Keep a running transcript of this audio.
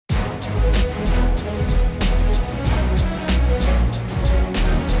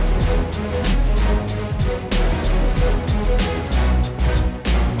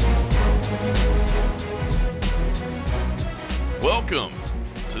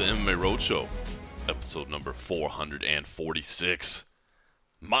the MMA Roadshow, episode number 446.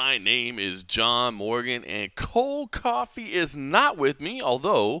 My name is John Morgan, and Cold Coffee is not with me,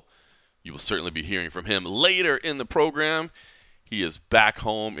 although you will certainly be hearing from him later in the program. He is back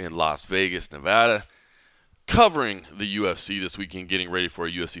home in Las Vegas, Nevada, covering the UFC this weekend, getting ready for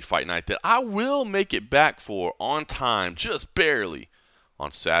a UFC fight night that I will make it back for on time, just barely,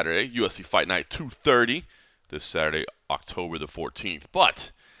 on Saturday. UFC Fight Night 2:30 this Saturday, October the 14th.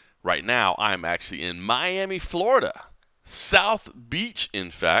 But right now, I'm actually in Miami, Florida. South Beach, in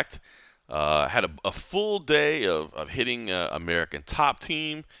fact. Had a full day of hitting American Top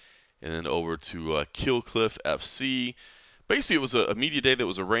Team and then over to Kill Cliff FC. Basically, it was a media day that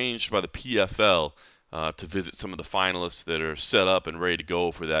was arranged by the PFL to visit some of the finalists that are set up and ready to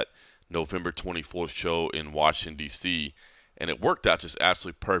go for that November 24th show in Washington, D.C., and it worked out just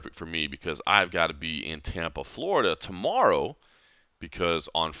absolutely perfect for me because I've got to be in Tampa, Florida tomorrow because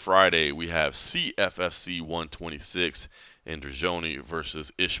on Friday we have CFFC 126 in Dragoni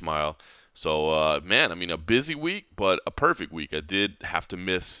versus Ishmael. So, a busy week, but a perfect week. I did have to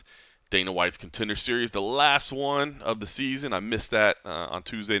miss Dana White's Contender Series, the last one of the season. I missed that on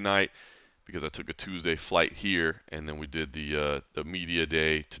Tuesday night because I took a Tuesday flight here, and then we did the media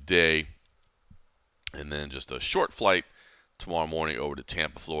day today, and then just a short flight tomorrow morning over to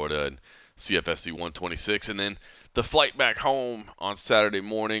Tampa, Florida, and CFFC 126, and then the flight back home on Saturday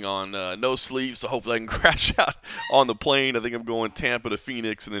morning on no sleep, so hopefully I can crash out on the plane. I think I'm going Tampa to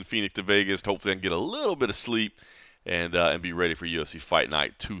Phoenix and then Phoenix to Vegas. Hopefully I can get a little bit of sleep and be ready for UFC Fight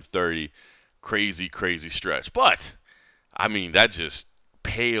Night 2:30. Crazy stretch. But, that just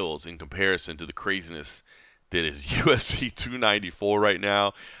pales in comparison to the craziness that is UFC 294 right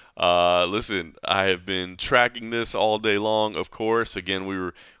now. Listen, I have been tracking this all day long, of course. Again, we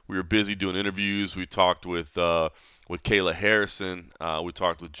were busy doing interviews. We talked with Kayla Harrison. We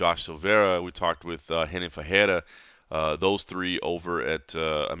talked with Josh Silveira. We talked with Renan Fajeda. Those three over at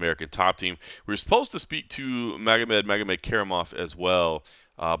American Top Team. We were supposed to speak to Magomed Karamov as well,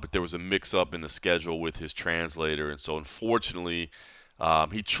 but there was a mix-up in the schedule with his translator, and so unfortunately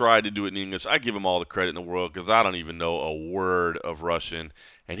he tried to do it in English. I give him all the credit in the world because I don't even know a word of Russian,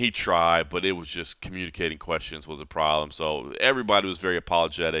 and he tried, but it was just communicating questions was a problem. So everybody was very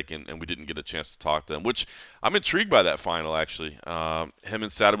apologetic, and we didn't get a chance to talk to them, which I'm intrigued by that final, actually. Him and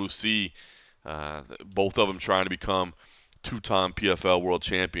Sadabusi, both of them trying to become two-time PFL world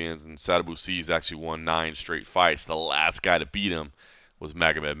champions, and Sadabusi's actually won 9 straight fights. The last guy to beat him was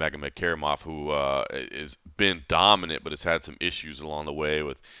Magomed Karamov, who has been dominant but has had some issues along the way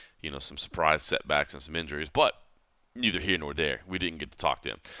with, some surprise setbacks and some injuries. But neither here nor there. We didn't get to talk to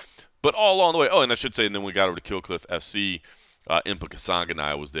him. But all along the way, and I should say, and then we got over to Kill Cliff FC. Impa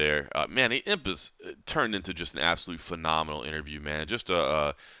Kasanganay was there. Impa's turned into just an absolute phenomenal interview, man. Just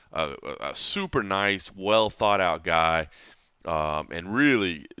a super nice, well-thought-out guy. And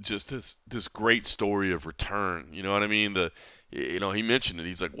really just this great story of return. You know what I mean? He mentioned it.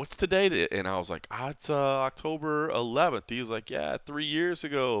 He's like, "What's the date?" And I was like, "It's October 11th." He was like, "Yeah, 3 years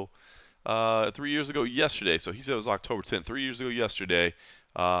ago. 3 years ago yesterday." So he said it was October 10th. 3 years ago yesterday,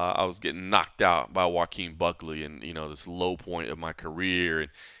 I was getting knocked out by Joaquin Buckley, and this low point of my career,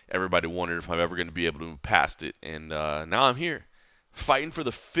 and everybody wondered if I'm ever going to be able to move past it. And now I'm here, fighting for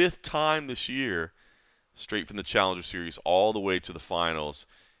the 5th time this year, straight from the Challenger Series all the way to the finals,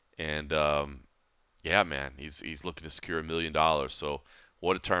 and yeah, man, he's looking to secure $1 million. So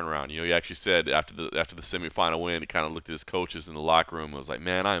what a turnaround! He actually said after the semifinal win, he kind of looked at his coaches in the locker room and was like,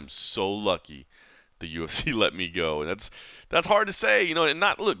 "Man, I am so lucky the UFC let me go." And that's hard to say, And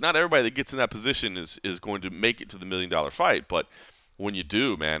not everybody that gets in that position is going to make it to the $1 million fight, but when you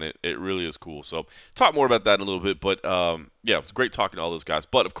do, man, it really is cool. So talk more about that in a little bit. But yeah, it was great talking to all those guys.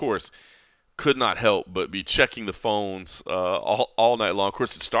 But of course, could not help but be checking the phones all night long. Of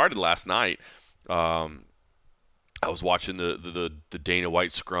course, it started last night. I was watching the Dana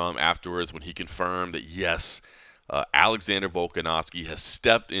White scrum afterwards when he confirmed that, yes, Alexander Volkanovski has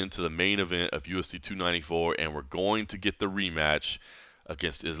stepped into the main event of UFC 294, and we're going to get the rematch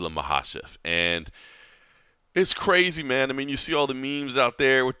against Islam Makhachev. And it's crazy, man. You see all the memes out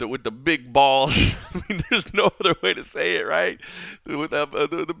there with the big balls. There's no other way to say it, right? With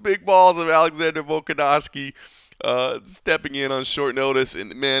the big balls of Alexander Volkanovski stepping in on short notice.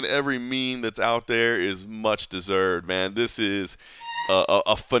 And, man, every meme that's out there is much deserved, man. This is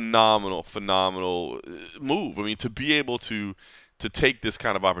a phenomenal move. To be able to take this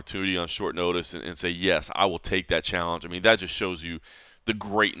kind of opportunity on short notice and say, yes, I will take that challenge. That just shows you the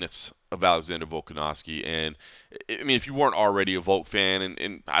greatness of Alexander Volkanovski. And, if you weren't already a Volk fan,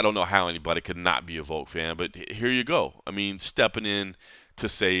 and I don't know how anybody could not be a Volk fan, but here you go. Stepping in to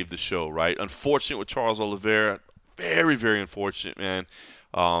save the show, right? Unfortunate with Charles Oliveira. Very, very unfortunate, man.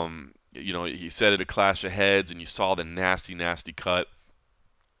 He said it a clash of heads, and you saw the nasty, nasty cut.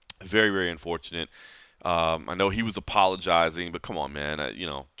 Very, very unfortunate. I know he was apologizing, but come on, man.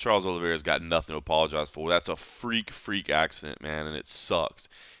 Charles Oliveira's got nothing to apologize for. That's a freak accident, man, and it sucks.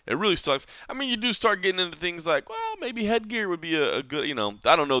 It really sucks. I mean, you do start getting into things like, well, maybe headgear would be a good,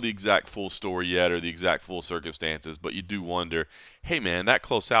 I don't know the exact full story yet or the exact full circumstances, but you do wonder, hey, man, that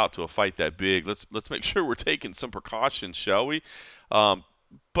close out to a fight that big, let's make sure we're taking some precautions, shall we?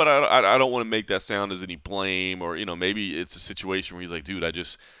 But I don't want to make that sound as any blame or, maybe it's a situation where he's like, dude,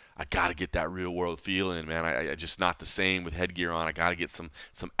 I got to get that real world feeling, man. I just not the same with headgear on. I got to get some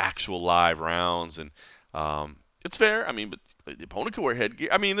actual live rounds. And it's fair. I mean, but the opponent could wear headgear.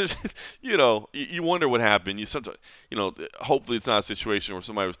 I mean, there's, you wonder what happened. Hopefully it's not a situation where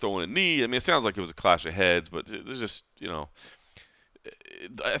somebody was throwing a knee. I mean, it sounds like it was a clash of heads, but there's just,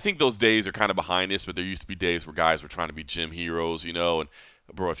 I think those days are kind of behind us, but there used to be days where guys were trying to be gym heroes, and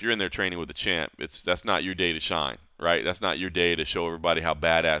bro, if you're in there training with the champ, that's not your day to shine, right? That's not your day to show everybody how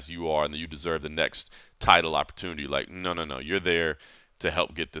badass you are and that you deserve the next title opportunity. Like, no, you're there to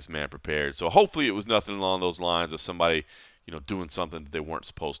help get this man prepared. So hopefully it was nothing along those lines of somebody, doing something that they weren't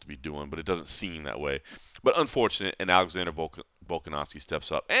supposed to be doing, but it doesn't seem that way. But unfortunate, and Alexander Volkanovski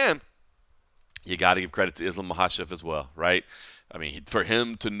steps up. And you got to give credit to Islam Makhachev as well, right? I mean, for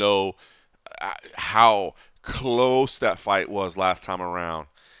him to know how close that fight was last time around,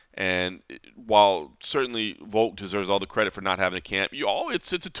 and while certainly Volk deserves all the credit for not having a camp,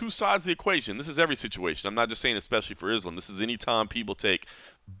 it's a two sides of the equation. This is every situation. I'm not just saying especially for Islam. This is any time people take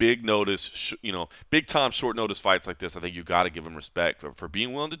big notice, big time short notice fights like this. I think you got to give them respect for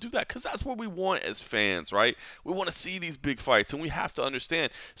being willing to do that, because that's what we want as fans, right? We want to see these big fights, and we have to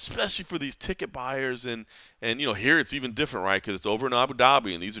understand, especially for these ticket buyers, and here it's even different, right? Because it's over in Abu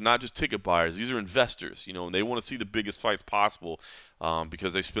Dhabi, and these are not just ticket buyers; these are investors, and they want to see the biggest fights possible,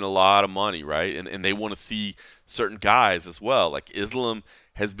 because they spend a lot of money, right? And they want to see certain guys as well, like Islam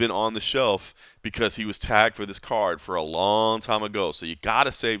has been on the shelf because he was tagged for this card for a long time ago. So you got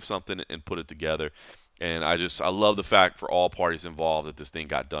to save something and put it together. And I love the fact for all parties involved that this thing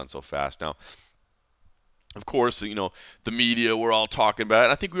got done so fast. Now, of course, the media, we're all talking about it.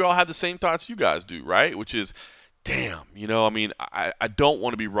 And I think we all have the same thoughts you guys do, right? Which is, damn, I don't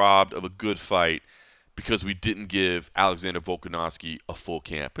want to be robbed of a good fight because we didn't give Alexander Volkanovski a full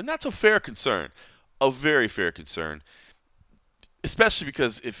camp. And that's a fair concern, a very fair concern. Especially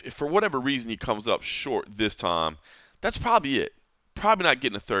because if for whatever reason he comes up short this time, that's probably it. Probably not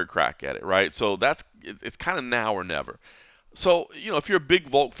getting a third crack at it, right? So it's kind of now or never. So, if you're a big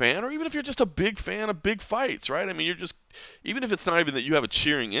Volk fan, or even if you're just a big fan of big fights, right? I mean, even if it's not even that you have a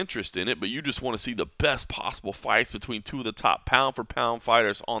cheering interest in it, but you just want to see the best possible fights between two of the top pound-for-pound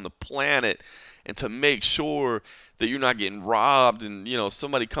fighters on the planet, and to make sure that you're not getting robbed, and,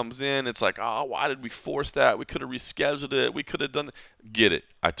 somebody comes in, it's like, oh, why did we force that? We could have rescheduled it. We could have done it. Get it.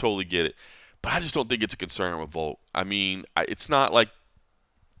 I totally get it. But I just don't think it's a concern with Volk. I mean, it's not like,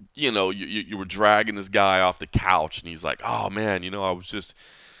 you were dragging this guy off the couch, and he's like, oh, man, I was just,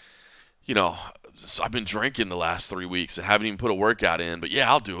 I've been drinking the last 3 weeks. I haven't even put a workout in, but yeah,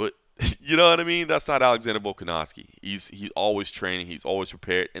 I'll do it. You know what I mean? That's not Alexander Volkanovski. He's always training. He's always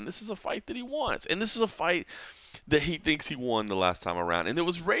prepared. And this is a fight that he wants. And this is a fight that he thinks he won the last time around. And it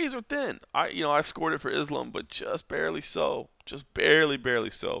was razor thin. I scored it for Islam, but just barely so. Just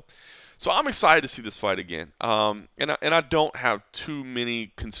barely so. So I'm excited to see this fight again. And I don't have too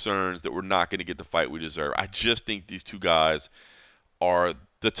many concerns that we're not going to get the fight we deserve. I just think these two guys are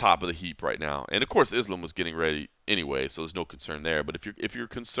the top of the heap right now. And of course, Islam was getting ready anyway, so there's no concern there. But if you're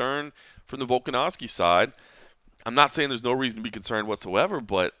concerned from the Volkanovski side, I'm not saying there's no reason to be concerned whatsoever,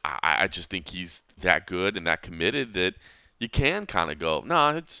 but I just think he's that good and that committed that you can kind of go,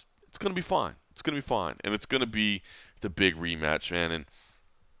 nah, it's going to be fine. It's going to be fine. And it's going to be the big rematch, man. And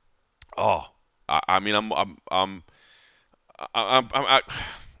I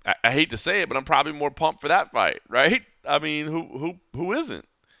hate to say it, but I'm probably more pumped for that fight, right? I mean, who isn't?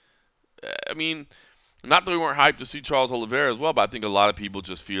 I mean, not that we weren't hyped to see Charles Oliveira as well, but I think a lot of people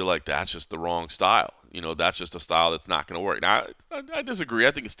just feel like that's just the wrong style. That's just a style that's not going to work. Now, I disagree.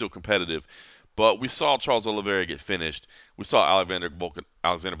 I think it's still competitive. But we saw Charles Oliveira get finished. We saw Alexander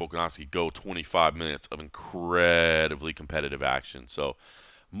Volkanovski go 25 minutes of incredibly competitive action. So,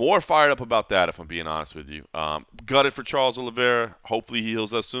 more fired up about that, if I'm being honest with you. Gutted for Charles Oliveira. Hopefully he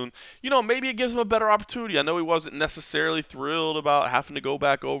heals up soon. Maybe it gives him a better opportunity. I know he wasn't necessarily thrilled about having to go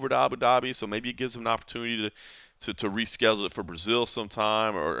back over to Abu Dhabi, so maybe it gives him an opportunity to reschedule it for Brazil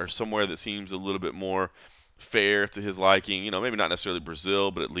sometime, or somewhere that seems a little bit more fair to his liking. Maybe not necessarily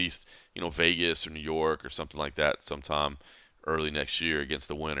Brazil, but at least, Vegas or New York or something like that sometime early next year against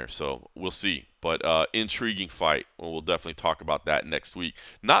the winner. So we'll see. But intriguing fight. Well, we'll definitely talk about that next week.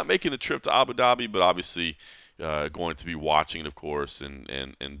 Not making the trip to Abu Dhabi, but obviously going to be watching it, of course,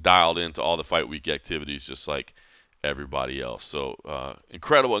 and dialed into all the fight week activities just like everybody else. So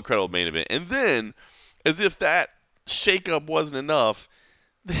incredible main event. And then, as if that shakeup wasn't enough,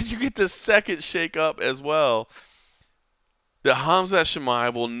 then you get the second shakeup as well. That Khamzat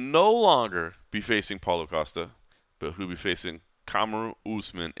Chimaev will no longer be facing Paulo Costa, but who'll be facing Kamaru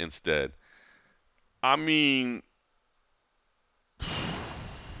Usman instead. I mean,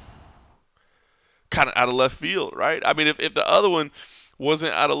 kind of out of left field, right? I mean, if the other one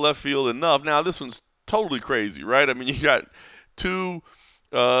wasn't out of left field enough, now this one's totally crazy, right? I mean, you got two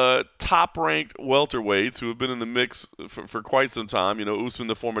top-ranked welterweights who have been in the mix for quite some time. Usman,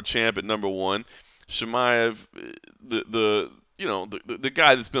 the former champ at number one. Chimaev, the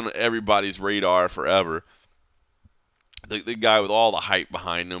guy that's been on everybody's radar forever. The guy with all the hype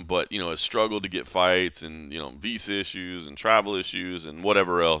behind him, but has struggled to get fights and visa issues and travel issues and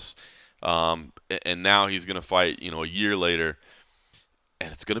whatever else. And now he's going to fight a year later,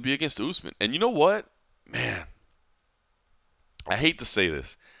 and it's going to be against Usman. And you know what, man? I hate to say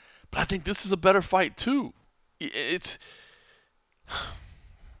this, but I think this is a better fight too. It's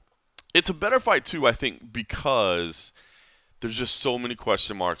a better fight too, I think, because there's just so many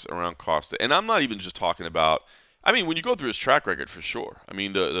question marks around Costa. And I'm not even just talking about, I mean, when you go through his track record, for sure. I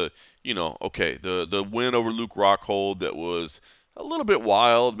mean, the win over Luke Rockhold that was a little bit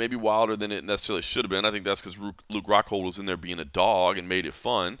wild, maybe wilder than it necessarily should have been. I think that's because Luke Rockhold was in there being a dog and made it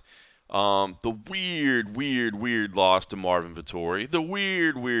fun. The weird loss to Marvin Vettori. The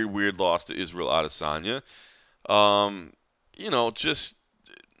weird loss to Israel Adesanya. Just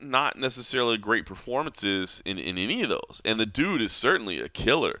not necessarily great performances in any of those. And the dude is certainly a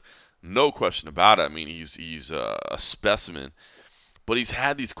killer. No question about it. I mean, he's a specimen. But he's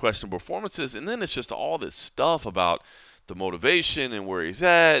had these questionable performances, and then it's just all this stuff about the motivation and where he's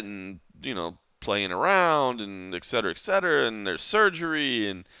at and, playing around and et cetera, and there's surgery.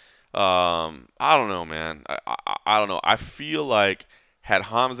 And I don't know, man. I don't know. I feel like had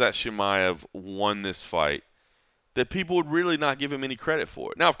Khamzat Chimaev won this fight, that people would really not give him any credit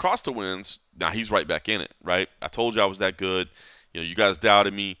for it. Now, if Costa wins, now he's right back in it, right? I told you I was that good. You guys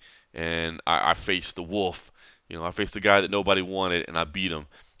doubted me, and I faced the wolf. I faced the guy that nobody wanted, and I beat him.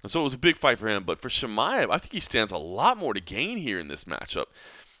 And so it was a big fight for him. But for Chimaev, I think he stands a lot more to gain here in this matchup.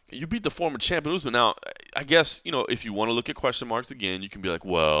 You beat the former champion Usman. Now, I guess, if you want to look at question marks again, you can be like,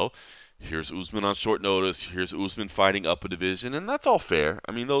 well, here's Usman on short notice. Here's Usman fighting up a division, and that's all fair.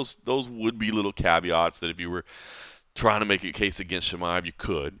 I mean, those would be little caveats that if you were trying to make a case against Chimaev, you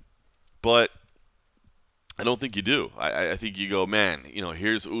could. But I don't think you do. I think you go, man,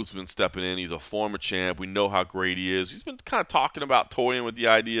 here's Usman stepping in. He's a former champ. We know how great he is. He's been kind of talking about toying with the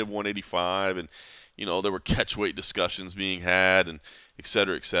idea of 185, and, there were catchweight discussions being had, and et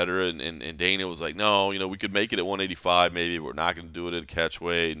cetera, and Dana was like, no, we could make it at 185 maybe, but we're not going to do it at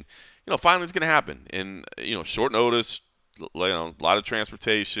catchweight. And, finally it's going to happen. And, short notice, a lot of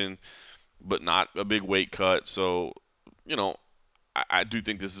transportation, but not a big weight cut. So, I do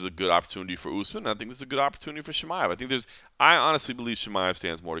think this is a good opportunity for Usman. I think this is a good opportunity for Chimaev. I honestly believe Chimaev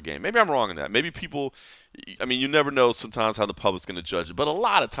stands more to gain. Maybe I'm wrong in that. Maybe people, you never know sometimes how the public's going to judge it. But a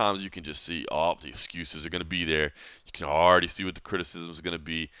lot of times you can just see, the excuses are going to be there. You can already see what the criticism is going to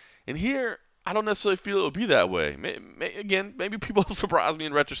be. And here, I don't necessarily feel it will be that way. Again, maybe people will surprise me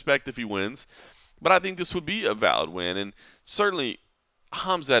in retrospect if he wins. But I think this would be a valid win. And certainly,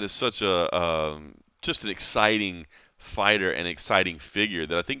 Khamzat is such just an exciting fighter and exciting figure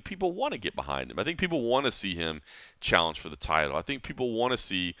that I think people want to get behind him. I think people want to see him challenge for the title. I think people want to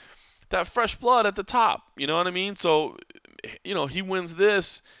see that fresh blood at the top. You know what I mean? So, he wins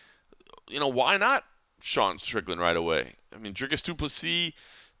this. Why not Sean Strickland right away? I mean, Dricus du Plessis,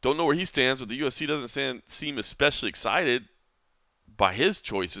 don't know where he stands, but the UFC doesn't seem especially excited by his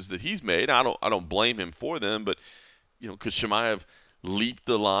choices that he's made. I don't blame him for them, but could Chimaev leap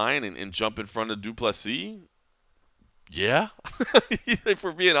the line and jump in front of du Plessis? Yeah, if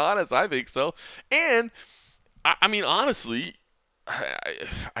we're being honest, I think so. And I mean, honestly,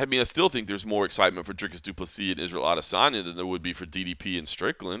 I still think there's more excitement for Dricus du Plessis and Israel Adesanya than there would be for DDP and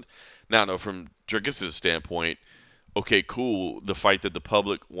Strickland. Now, no, from Dricus' standpoint, okay, cool. The fight that the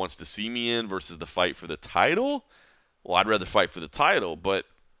public wants to see me in versus the fight for the title. Well, I'd rather fight for the title, but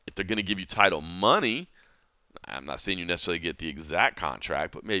if they're going to give you title money, I'm not saying you necessarily get the exact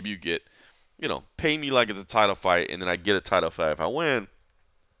contract, but maybe you get, pay me like it's a title fight, and then I get a title fight if I win.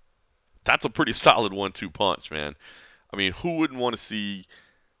 That's a pretty solid 1-2 punch, man. I mean, who wouldn't want to see?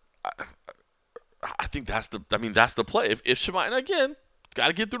 I think that's the. I mean, that's the play. If Shemaev, and again, got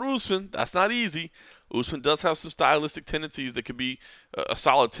to get through Usman. That's not easy. Usman does have some stylistic tendencies that could be a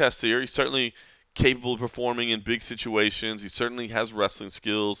solid test here. He's certainly capable of performing in big situations. He certainly has wrestling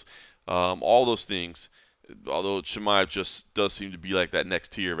skills. All those things. Although Shemaev just does seem to be like that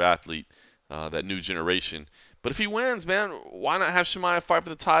next tier of athlete, that new generation. But if he wins, man, why not have Shemaev fight for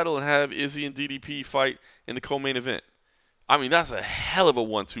the title and have Izzy and DDP fight in the co-main event? I mean, that's a hell of a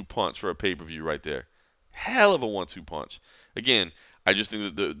 1-2 punch for a pay-per-view right there. Hell of a 1-2 punch. Again, I just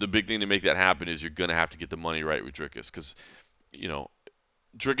think that the big thing to make that happen is you're going to have to get the money right with Dricus because, you know,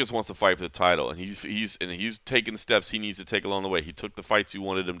 Dricus wants to fight for the title, and he's taking the steps he needs to take along the way. He took the fights you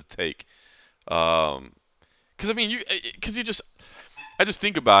wanted him to take. Because I mean, I just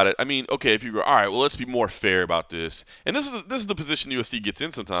think about it. I mean, okay, if you go, all right, well, let's be more fair about this. And this is the position UFC gets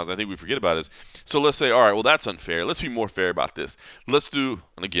in sometimes. I think we forget about is. So let's say, all right, well, that's unfair. Let's be more fair about this. Let's do,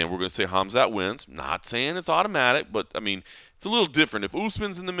 and again, we're going to say Khamzat wins. Not saying it's automatic, but I mean, it's a little different. If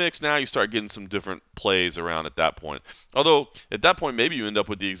Usman's in the mix, now you start getting some different plays around at that point. Although at that point, maybe you end up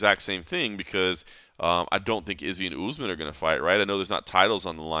with the exact same thing because I don't think Izzy and Usman are going to fight, right? I know there's not titles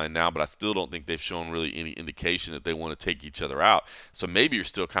on the line now, but I still don't think they've shown really any indication that they want to take each other out. So maybe you're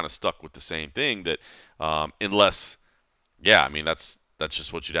still kind of stuck with the same thing that, unless, yeah, I mean that's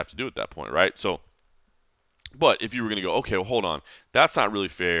just what you'd have to do at that point, right? So, but if you were going to go, okay, well, hold on, that's not really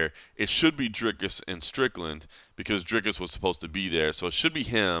fair. It should be Dricus and Strickland because Dricus was supposed to be there, so it should be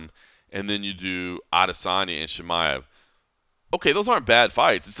him. And then you do Adesanya and Chimaev. Okay, those aren't bad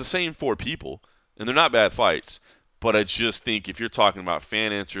fights. It's the same four people, and they're not bad fights. But I just think if you're talking about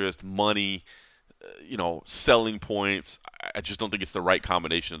fan interest, money, selling points, I just don't think it's the right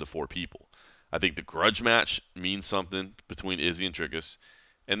combination of the four people. I think the grudge match means something between Izzy and Dricus,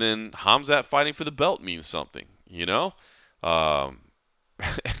 and then Khamzat fighting for the belt means something, Um,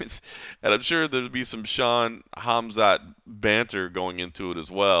 and I'm sure there'll be some Sean Khamzat banter going into it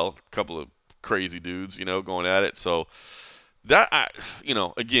as well. A couple of crazy dudes, going at it. So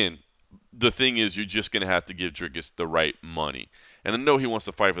again, the thing is you're just going to have to give Dricus the right money. And I know he wants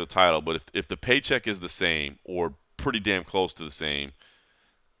to fight for the title, but if the paycheck is the same or pretty damn close to the same,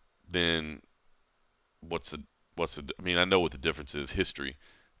 then I mean, I know what the difference is: history,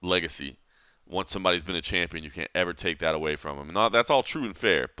 legacy. Once somebody's been a champion, you can't ever take that away from them. And that's all true and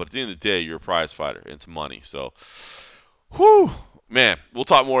fair, but at the end of the day, you're a prize fighter. It's money. So, whew, man, we'll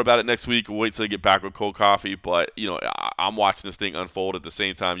talk more about it next week. We'll wait till I get back with cold coffee. But, I'm watching this thing unfold at the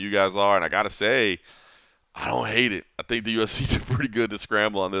same time you guys are, and I got to say, I don't hate it. I think the UFC did pretty good to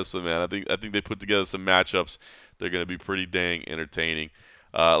scramble on this one, man. I think they put together some matchups. They're going to be pretty dang entertaining.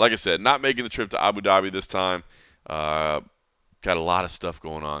 Like I said, not making the trip to Abu Dhabi this time. Got a lot of stuff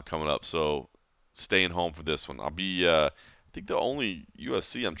going on coming up, so staying home for this one. I'll be, I think, the only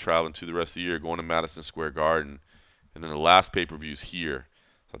UFC I'm traveling to the rest of the year, going to Madison Square Garden, and then the last pay-per-view's here.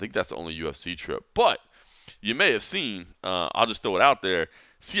 So I think that's the only UFC trip. But you may have seen, I'll just throw it out there,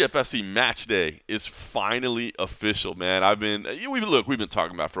 CFFC Match Day is finally official, man. We've been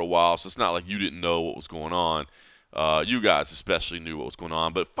talking about it for a while, so it's not like you didn't know what was going on. You guys especially knew what was going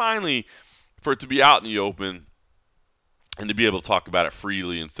on. But finally, for it to be out in the open and to be able to talk about it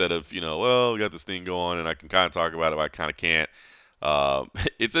freely instead of, we got this thing going and I can kind of talk about it, but I kind of can't.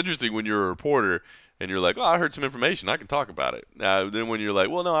 It's interesting when you're a reporter and you're like, oh, I heard some information. I can talk about it. Then when you're like,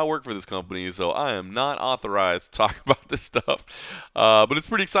 well, no, I work for this company, so I am not authorized to talk about this stuff. But it's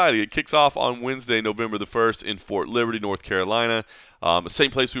pretty exciting. It kicks off on Wednesday, November the 1st in Fort Liberty, North Carolina.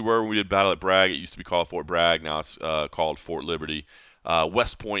 Same place we were when we did Battle at Bragg. It used to be called Fort Bragg. Now it's called Fort Liberty.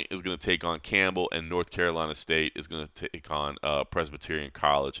 West Point is going to take on Campbell, and North Carolina State is going to take on Presbyterian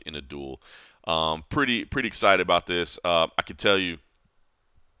College in a duel. Pretty excited about this. I can tell you,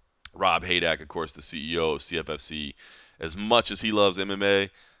 Rob Haydack, of course, the CEO of CFFC, as much as he loves MMA,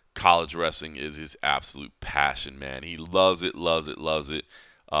 college wrestling is his absolute passion, man. He loves it, loves it, loves it.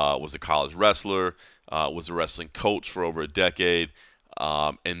 Was a college wrestler, was a wrestling coach for over a decade,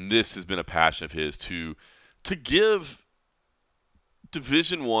 and this has been a passion of his to give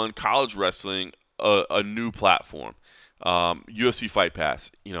Division I college wrestling a new platform. UFC Fight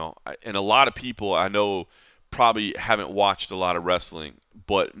Pass, and a lot of people I know probably haven't watched a lot of wrestling,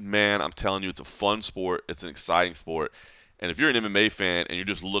 but man, I'm telling you, it's a fun sport. It's an exciting sport. And if you're an MMA fan and you're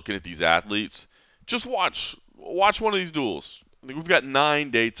just looking at these athletes, just watch one of these duels. I think we've got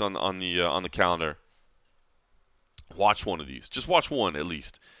 9 dates on the calendar. Watch one of these. Just watch one at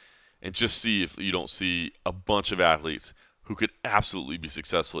least, and just see if you don't see a bunch of athletes who could absolutely be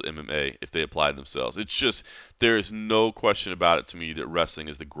successful at MMA if they applied themselves. It's just, there is no question about it to me that wrestling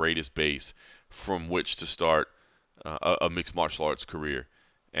is the greatest base from which to start a mixed martial arts career.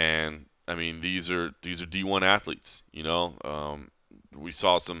 And I mean, these are D1 athletes. We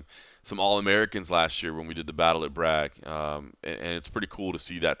saw some All-Americans last year when we did the battle at Bragg, and it's pretty cool to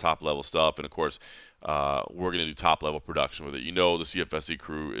see that top level stuff. And of course, we're going to do top level production with it. The CFSC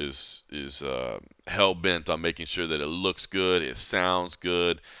crew is hell bent on making sure that it looks good, it sounds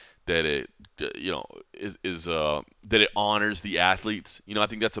good, that it that it honors the athletes. I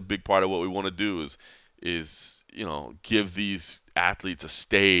think that's a big part of what we want to do is give these athletes a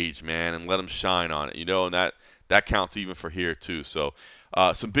stage, man, and let them shine on it. And that counts even for here too. So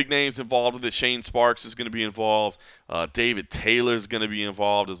some big names involved with it. Shane Sparks is going to be involved. David Taylor is going to be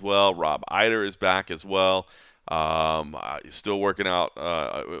involved as well. Rob Eider is back as well. Still working out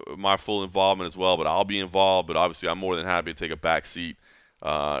my full involvement as well, but I'll be involved. But obviously, I'm more than happy to take a back seat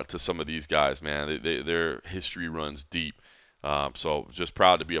to some of these guys, man. Their history runs deep. So just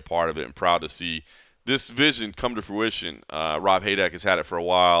proud to be a part of it and proud to see this vision come to fruition. Rob Haydak has had it for a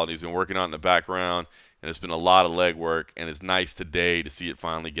while, and he's been working on it in the background, and it's been a lot of legwork, and it's nice today to see it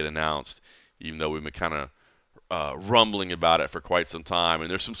finally get announced, even though we've been kind of rumbling about it for quite some time.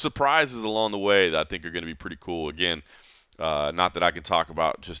 And there's some surprises along the way that I think are going to be pretty cool. Again, not that I can talk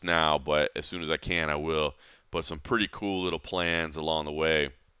about just now, but as soon as I can, I will. But some pretty cool little plans along the way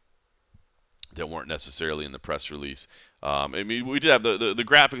that weren't necessarily in the press release. I mean, we did have the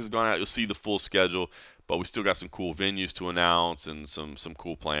graphics have gone out. You'll see the full schedule, but we still got some cool venues to announce and some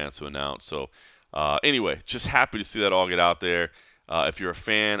cool plans to announce. So anyway, just happy to see that all get out there. If you're a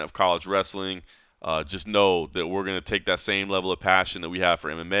fan of college wrestling, just know that we're going to take that same level of passion that we have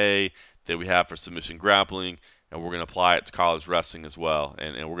for MMA, that we have for submission grappling, and we're going to apply it to college wrestling as well.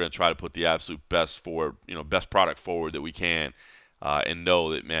 And we're going to try to put the absolute best best product forward that we can. And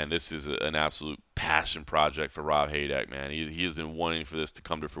know that, man, this is an absolute passion project for Rob Haydak, man. He has been wanting for this to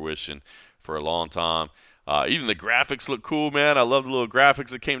come to fruition for a long time. Even the graphics look cool, man. I love the little graphics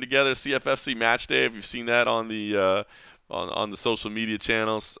that came together. CFFC Match Day, if you've seen that on the on the social media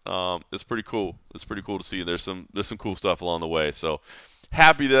channels, it's pretty cool. It's pretty cool to see. There's some cool stuff along the way. So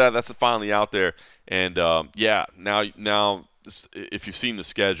happy that that's finally out there. And now if you've seen the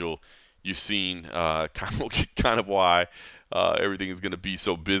schedule, you've seen kind of why everything is going to be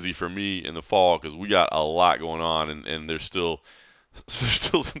so busy for me in the fall, because we got a lot going on, and there's still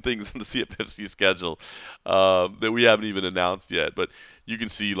some things in the CFFC schedule that we haven't even announced yet. But you can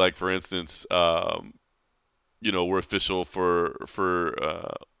see, like, for instance, we're official for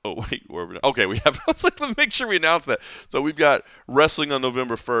we have. I was like, let's make sure we announce that. So we've got wrestling on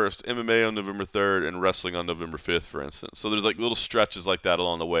November 1st, MMA on November 3rd, and wrestling on November 5th, for instance. So there's like little stretches like that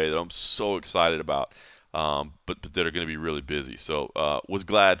along the way that I'm so excited about. But that are going to be really busy. So was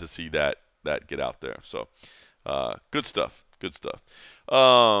glad to see that get out there. So good stuff. You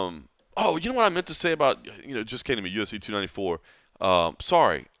know what I meant to say about, just came to me, UFC 294.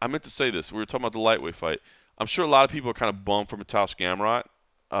 Sorry, I meant to say this. We were talking about the lightweight fight. I'm sure a lot of people are kind of bummed for Mateusz Gamrot.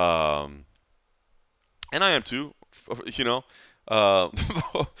 And I am too,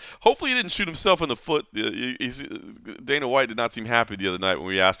 hopefully he didn't shoot himself in the foot. Dana White did not seem happy the other night when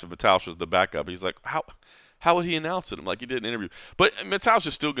we asked if Mateusz was the backup. He's like, how would he announce it? I'm like, he did an interview. But Mateusz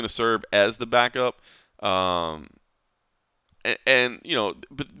is still going to serve as the backup. But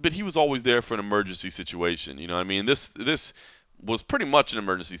he was always there for an emergency situation. You know what I mean? This was pretty much an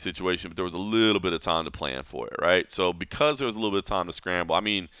emergency situation, but there was a little bit of time to plan for it, right? So because there was a little bit of time to scramble, I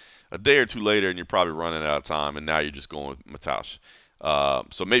mean, a day or two later, and you're probably running out of time, and now you're just going with Mateusz.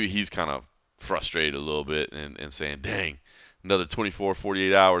 So maybe he's kind of frustrated a little bit and saying, dang, another 24,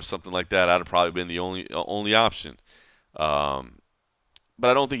 48 hours, something like that, I'd have probably been the only option. But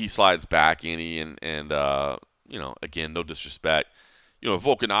I don't think he slides back any, and again, no disrespect.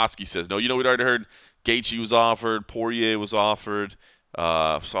 Volkanovski says no. We'd already heard Gaethje was offered, Poirier was offered.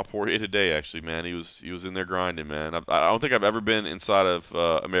 Saw Poirier today, actually, man. He was in there grinding, man. I don't think I've ever been inside of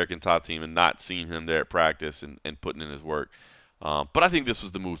American Top Team and not seen him there at practice and putting in his work. But I think this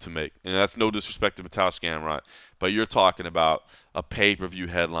was the move to make. And that's no disrespect to Mateusz Gamrot, but you're talking about a pay-per-view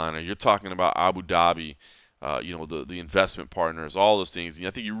headliner. You're talking about Abu Dhabi, the investment partners, all those things. And I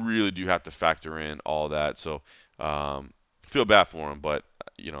think you really do have to factor in all that. So feel bad for him, but,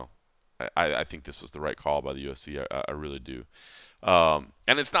 I think this was the right call by the UFC. I really do. And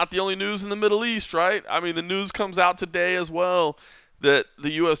it's not the only news in the Middle East, right? I mean, the news comes out today as well that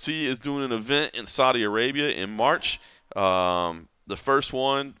the UFC is doing an event in Saudi Arabia in March. The first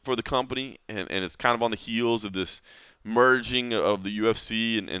one for the company, and it's kind of on the heels of this merging of the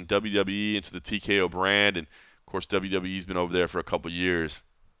UFC and WWE into the TKO brand. And, of course, WWE's been over there for a couple years.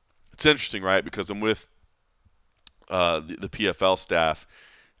 It's interesting, right? Because I'm with the PFL staff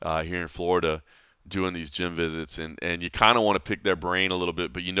here in Florida doing these gym visits, and you kind of want to pick their brain a little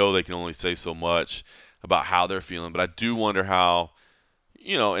bit, but they can only say so much about how they're feeling. But I do wonder how,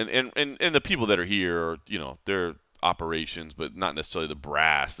 and the people that are here are, they're operations, but not necessarily the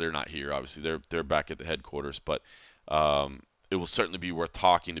brass. They're not here, obviously. They're back at the headquarters, but it will certainly be worth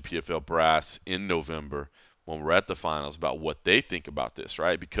talking to PFL brass in November when we're at the finals about what they think about this,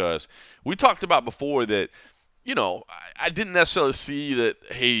 right? Because we talked about before that, I didn't necessarily see that,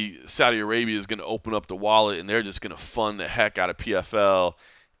 hey, Saudi Arabia is going to open up the wallet and they're just going to fund the heck out of PFL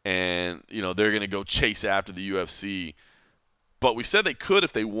and, they're going to go chase after the UFC. But we said they could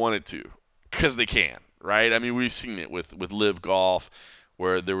if they wanted to, because they can, right? I mean, we've seen it with Live Golf,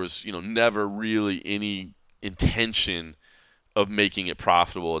 where there was, never really any intention of making it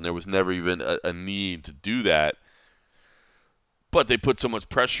profitable, and there was never even a need to do that. But they put so much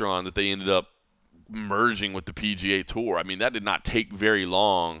pressure on that they ended up merging with the PGA Tour. I mean, that did not take very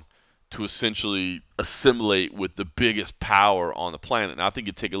long to essentially assimilate with the biggest power on the planet. And I think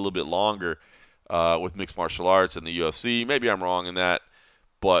it'd take a little bit longer with mixed martial arts and the UFC. Maybe I'm wrong in that,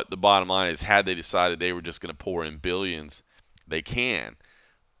 but the bottom line is, had they decided they were just going to pour in billions, they can.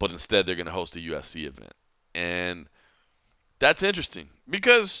 But instead, they're going to host a UFC event. And that's interesting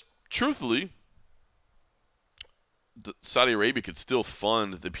because, truthfully, Saudi Arabia could still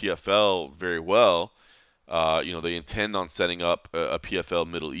fund the PFL very well. They intend on setting up a PFL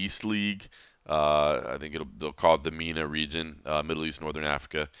Middle East League. I think they'll call it the MENA region, Middle East, Northern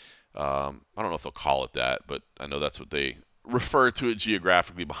Africa. I don't know if they'll call it that, but I know that's what they refer to it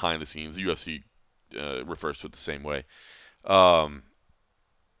geographically behind the scenes. The UFC refers to it the same way. And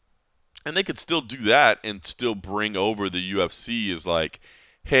they could still do that and still bring over the UFC as like,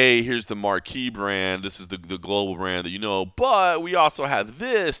 hey, here's the marquee brand. This is the global brand that but we also have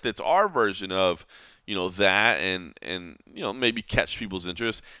this that's our version of, that and maybe catch people's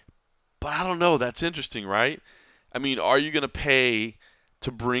interest. But I don't know. That's interesting, right? I mean, are you going to pay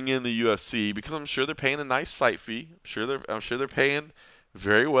to bring in the UFC? Because I'm sure they're paying a nice site fee. I'm sure they're paying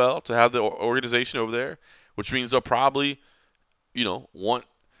very well to have the organization over there, which means they'll probably, want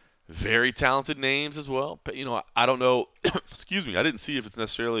very talented names as well. But, I don't know. Excuse me. I didn't see if it's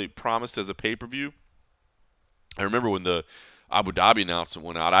necessarily promised as a pay-per-view. I remember when the Abu Dhabi announcement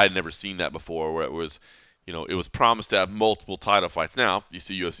went out, I had never seen that before, where it was, it was promised to have multiple title fights. Now, you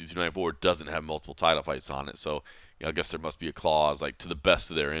see UFC 294 doesn't have multiple title fights on it, so I guess there must be a clause, like, to the best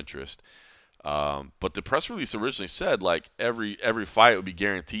of their interest. But the press release originally said, like, every fight would be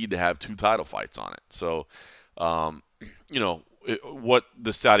guaranteed to have 2 title fights on it. So, what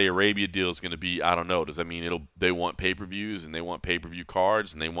the Saudi Arabia deal is going to be, I don't know. Does that mean they want pay-per-views and they want pay-per-view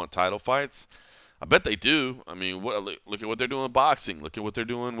cards and they want title fights? I bet they do. I mean, look at what they're doing with boxing. Look at what they're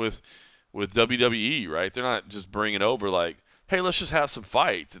doing with WWE, right? They're not just bringing over like, hey, let's just have some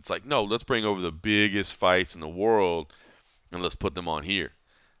fights. It's like, no, let's bring over the biggest fights in the world and let's put them on here.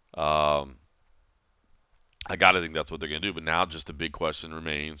 I got to think that's what they're going to do. But now just the big question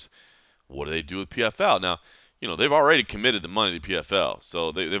remains, what do they do with PFL? Now, they've already committed the money to PFL.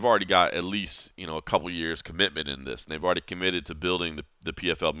 So they've already got at least, a couple years commitment in this. And they've already committed to building the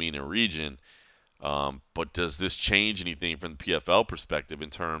PFL MENA region. But does this change anything from the PFL perspective in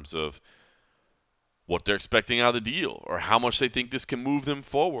terms of what they're expecting out of the deal, or how much they think this can move them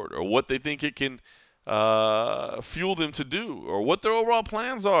forward, or what they think it can fuel them to do, or what their overall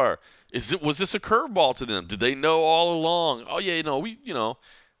plans are? Was this a curveball to them? Did they know all along? Oh yeah,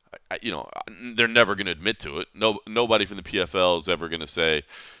 they're never going to admit to it. Nobody from the PFL is ever going to say,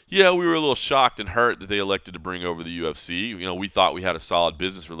 yeah, we were a little shocked and hurt that they elected to bring over the UFC. We thought we had a solid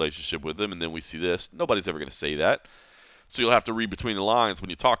business relationship with them, and then we see this. Nobody's ever going to say that. So you'll have to read between the lines when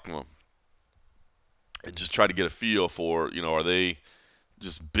you talk to them and just try to get a feel for, are they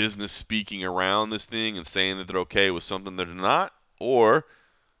just business speaking around this thing and saying that they're okay with something that they're not? Or,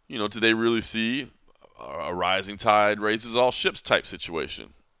 do they really see a rising tide raises all ships type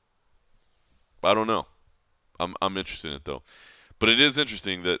situation? I don't know. I'm interested in it, though. But it is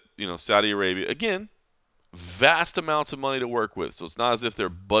interesting that, Saudi Arabia, again, vast amounts of money to work with. So it's not as if they're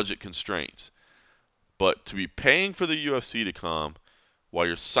budget constraints. But to be paying for the UFC to come while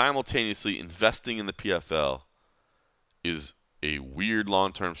you're simultaneously investing in the PFL is a weird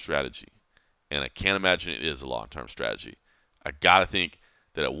long-term strategy. And I can't imagine it is a long-term strategy. I got to think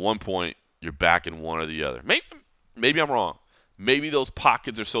that at one point you're back in one or the other. Maybe I'm wrong. Maybe those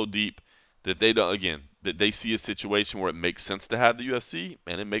pockets are so deep that that they see a situation where it makes sense to have the UFC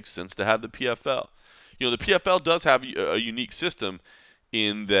and it makes sense to have the PFL. The PFL does have a unique system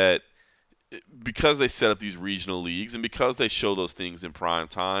in that because they set up these regional leagues and because they show those things in prime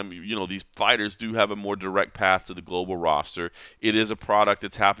time, these fighters do have a more direct path to the global roster. It is a product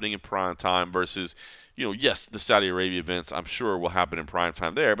that's happening in prime time versus, yes, the Saudi Arabia events I'm sure will happen in prime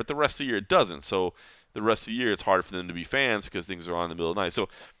time there, but the rest of the year it doesn't. So the rest of the year it's hard for them to be fans because things are on in the middle of the night. So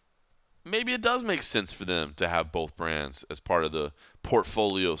maybe it does make sense for them to have both brands as part of the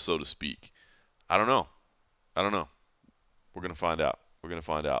portfolio, so to speak. I don't know. I don't know. We're gonna find out. We're gonna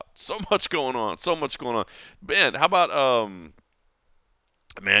find out. So much going on. So much going on. Ben, how about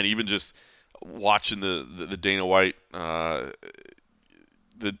man, even just watching the Dana White the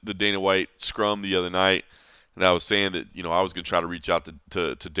Dana White scrum the other night, and I was saying that I was gonna try to reach out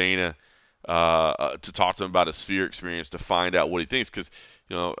to Dana to talk to him about his Sphere experience to find out what he thinks because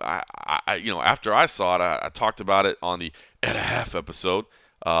after I saw it, I talked about it on the at a half episode.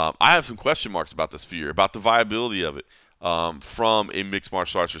 I have some question marks about the Sphere, about the viability of it. From a mixed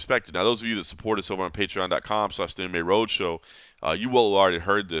martial arts perspective. Now, those of you that support us over on patreon.com/the MMA Roadshow, you will have already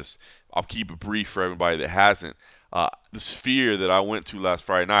heard this. I'll keep it brief for everybody that hasn't. The Sphere that I went to last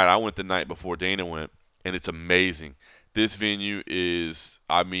Friday night, I went the night before Dana went, and it's amazing. This venue is,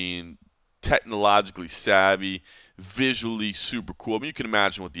 technologically savvy, visually super cool. You can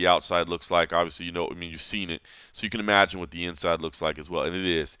imagine what the outside looks like. Obviously, you've seen it, so you can imagine what the inside looks like as well. And it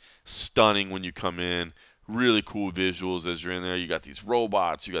is stunning when you come in. Really cool visuals as you're in there. You got these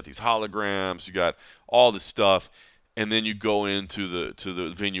robots, you got these holograms, you got all this stuff, and then you go into the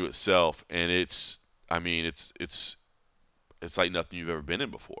venue itself, and it's like nothing you've ever been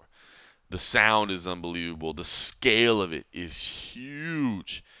in before. The sound is unbelievable. The scale of it is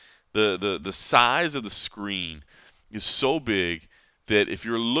huge. The size of the screen is so big that if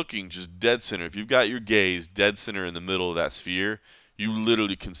you're looking just dead center, if you've got your gaze dead center in the middle of that sphere, you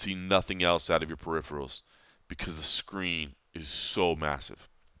literally can see nothing else out of your peripherals because the screen is so massive.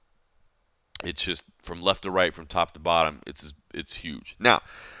 It's just from left to right, from top to bottom, it's huge. Now,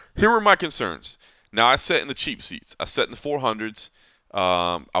 here were my concerns. Now, I sat in the cheap seats. I sat in the 400s.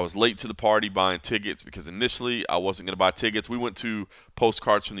 I was late to the party buying tickets because initially I wasn't going to buy tickets. We went to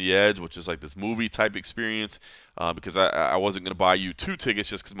Postcards from the Edge, which is like this movie type experience, because I wasn't going to buy U2 tickets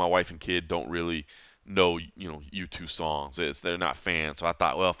just because my wife and kid don't really know U2 songs. They're not fans. So I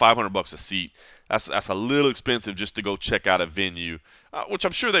thought, well, $500 a seat. That's a little expensive just to go check out a venue, which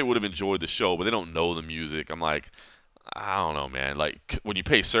I'm sure they would have enjoyed the show, but they don't know the music. I'm like, I don't know, man. Like when you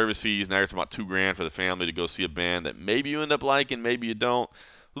pay service fees, now you're talking about $2,000 for the family to go see a band that maybe you end up liking, maybe you don't.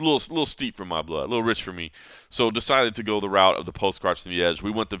 A little steep for my blood, a little rich for me. So decided to go the route of the Postcards from the Edge.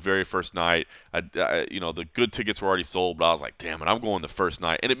 We went the very first night. The good tickets were already sold, but I was like, damn it, I'm going the first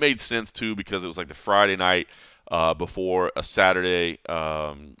night, and it made sense too because it was like the Friday night before a Saturday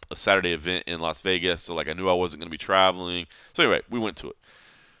event in Las Vegas. So like I knew I wasn't going to be traveling. So anyway, we went to it.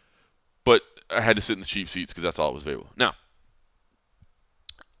 But I had to sit in the cheap seats because that's all that was available. Now,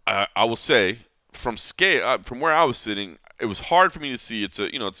 I will say from where I was sitting, it was hard for me to see. It's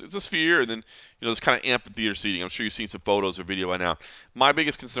a sphere, and then this kind of amphitheater seating. I'm sure you've seen some photos or video by now. My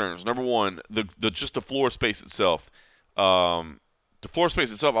biggest concerns, number one, just the floor space itself. The floor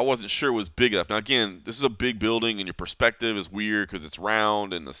space itself, I wasn't sure was big enough. Now, again, this is a big building, and your perspective is weird because it's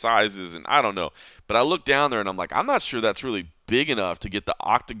round and the sizes, and I don't know. But I looked down there, and I'm like, I'm not sure that's really big enough to get the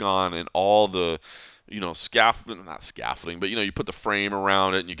octagon and all the, not scaffolding, but, you put the frame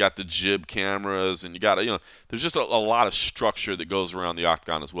around it, and you got the jib cameras, and you got, there's just a lot of structure that goes around the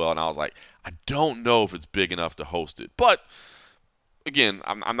octagon as well. And I was like, I don't know if it's big enough to host it. But, again,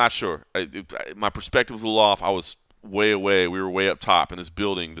 I'm not sure. My perspective was a little off. I was way away. We were way up top in this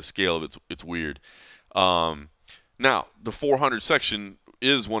building. The scale of it's weird. Now, the 400 section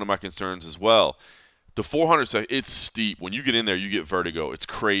is one of my concerns as well. The 400 section, it's steep. When you get in there, you get vertigo. It's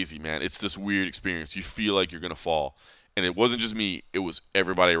crazy, man. It's this weird experience. You feel like you're going to fall. And it wasn't just me. It was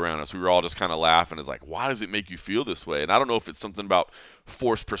everybody around us. We were all just kind of laughing. It's like, why does it make you feel this way? And I don't know if it's something about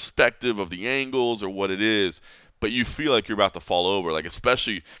forced perspective of the angles or what it is, but you feel like you're about to fall over. Like,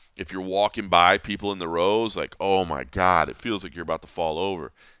 especially if you're walking by people in the rows, like, oh my God, it feels like you're about to fall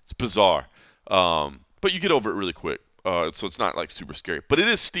over. It's bizarre. But you get over it really quick. So it's not like super scary. But it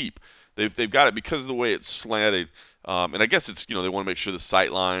is steep. They've got it because of the way it's slanted. And I guess it's, they want to make sure the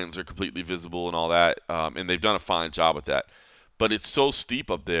sight lines are completely visible and all that. And they've done a fine job with that. But it's so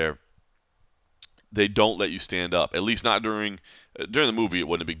steep up there, they don't let you stand up. At least not during the movie. It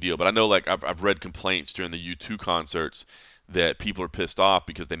wasn't a big deal. But I know, like, I've read complaints during the U2 concerts that people are pissed off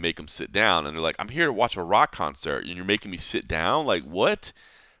because they make them sit down. And they're like, I'm here to watch a rock concert, and you're making me sit down? Like, what?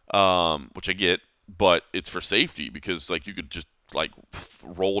 Which I get, but it's for safety because, like, you could just, like,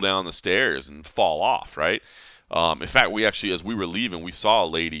 roll down the stairs and fall off, right? In fact, we actually, as we were leaving, we saw a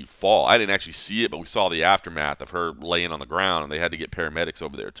lady fall. I didn't actually see it, but we saw the aftermath of her laying on the ground, and they had to get paramedics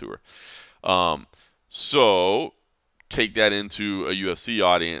over there to her. So take that into a UFC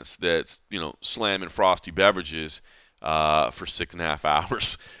audience that's slamming frosty beverages for 6.5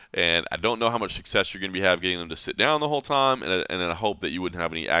 hours. And I don't know how much success you're going to be getting them to sit down the whole time, and I hope that you wouldn't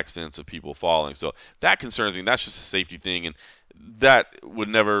have any accidents of people falling. So that concerns me. That's just a safety thing, and that would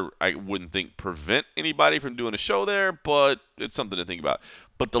never, I wouldn't think, prevent anybody from doing a show there, but it's something to think about.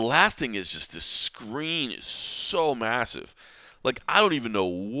 But the last thing is just the screen is so massive. Like, I don't even know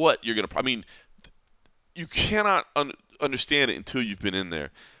what you're going to, I mean, you cannot understand it until you've been in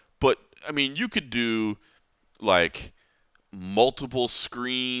there. But, I mean, you could do, like, multiple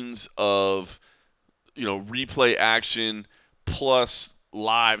screens of replay action plus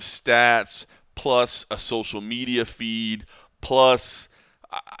live stats plus a social media feed plus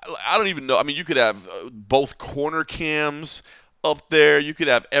I don't even know. I mean, you could have both corner cams up there. You could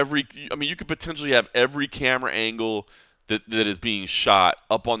have you could potentially have every camera angle that is being shot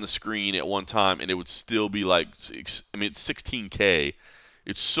up on the screen at one time, and it would still be like, I mean, it's 16K.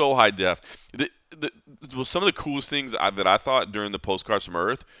 It's so high def. Some of the coolest things that I thought during the postcards from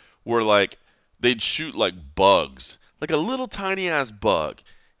Earth were like they'd shoot like bugs, like a little tiny ass bug,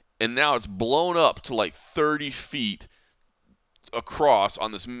 and now it's blown up to like 30 feet across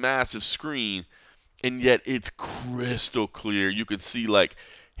on this massive screen, and yet it's crystal clear. You could see like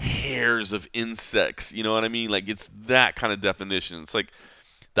hairs of insects. You know what I mean? Like it's that kind of definition. It's like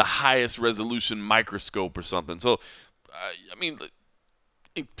the highest resolution microscope or something. So, I mean,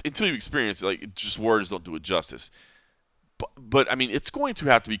 until you experience it, like just words don't do it justice. But I mean, it's going to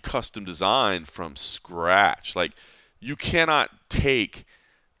have to be custom designed from scratch. Like you cannot take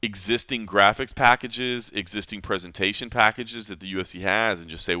existing graphics packages, existing presentation packages that the UFC has, and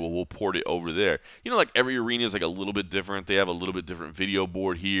just say, well, we'll port it over there. Like every arena is like a little bit different. They have a little bit different video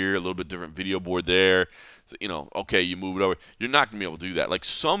board here, a little bit different video board there. So, okay, you move it over. You're not going to be able to do that. Like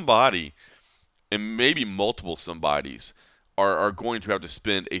somebody, and maybe multiple somebodies, are going to have to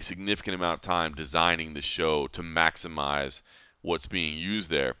spend a significant amount of time designing the show to maximize what's being used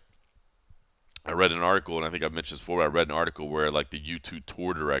there. I read an article, and I think I've mentioned this before. I read an article where like the U2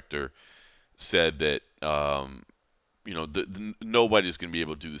 tour director said that nobody's going to be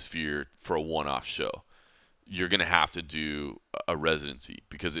able to do the Sphere for a one-off show. You're going to have to do a residency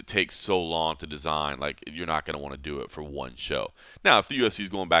because it takes so long to design. Like you're not going to want to do it for one show. Now, if the UFC is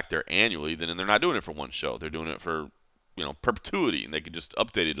going back there annually, then they're not doing it for one show. They're doing it for perpetuity, and they could just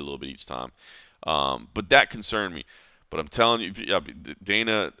update it a little bit each time. But that concerned me. But I'm telling you,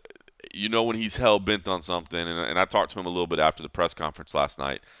 Dana, when he's hell bent on something, and I talked to him a little bit after the press conference last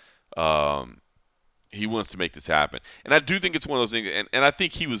night. He wants to make this happen, and I do think it's one of those things. And I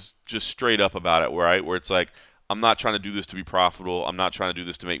think he was just straight up about it, right? Where it's like, I'm not trying to do this to be profitable. I'm not trying to do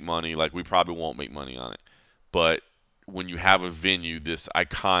this to make money. Like we probably won't make money on it, but when you have a venue this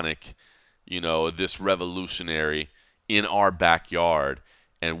iconic, this revolutionary in our backyard,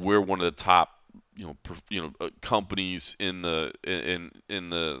 and we're one of the top companies in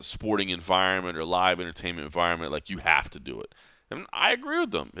the sporting environment or live entertainment environment, like you have to do it. And I agree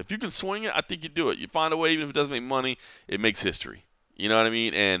with them. If you can swing it, I think you do it. You find a way, even if it doesn't make money, it makes history. You know what I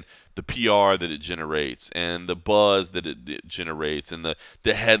mean? And the PR that it generates, and the buzz that it generates, and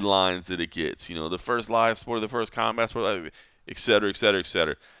the headlines that it gets. The first live sport, the first combat sport, et cetera, et cetera, et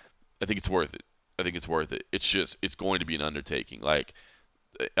cetera. I think it's worth it. It's going to be an undertaking. Like,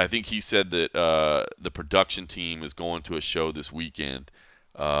 I think he said that the production team is going to a show this weekend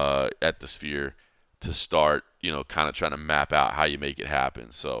at the Sphere to start, kind of trying to map out how you make it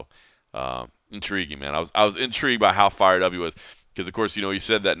happen. So, intriguing, man. I was intrigued by how fired up he was because, of course, he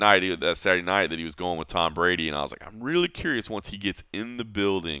said that Saturday night that he was going with Tom Brady, and I was like, I'm really curious once he gets in the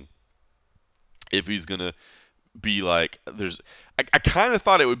building if he's gonna be like I kind of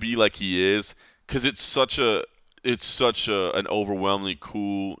thought it would be like he is because it's such an overwhelmingly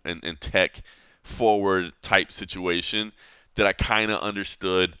cool and tech forward type situation that I kind of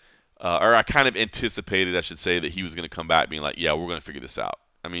understood or I kind of anticipated, I should say, that he was going to come back being like, yeah, we're going to figure this out.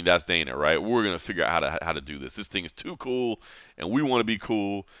 I mean, that's Dana, right? We're going to figure out how to do this. This thing is too cool, and we want to be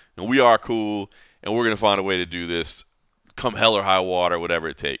cool, and we are cool, and we're going to find a way to do this, come hell or high water, whatever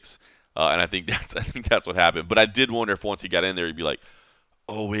it takes. And I think that's what happened. But I did wonder if once he got in there, he'd be like,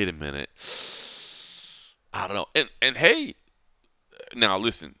 oh, wait a minute. I don't know. And hey, now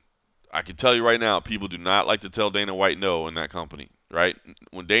listen, I can tell you right now, people do not like to tell Dana White no in that company, right?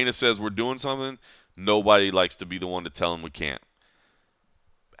 When Dana says we're doing something, nobody likes to be the one to tell him we can't.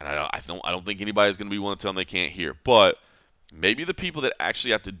 And I don't think anybody's going to be one to tell them they can't hear. But maybe the people that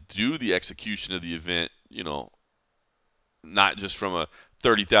actually have to do the execution of the event, not just from a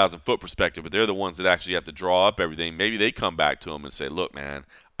 30,000 foot perspective, but they're the ones that actually have to draw up everything. Maybe they come back to him and say, look, man,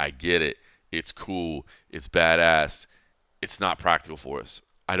 I get it. It's cool. It's badass. It's not practical for us.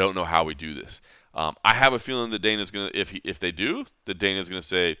 I don't know how we do this. I have a feeling that Dana's going to, if they do, that Dana's going to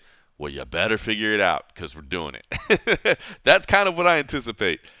say, well, you better figure it out because we're doing it. That's kind of what I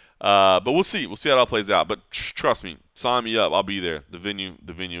anticipate. But we'll see. We'll see how it all plays out. But trust me, sign me up. I'll be there. The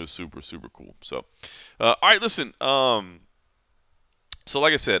venue is super, super cool. So, all right, listen. So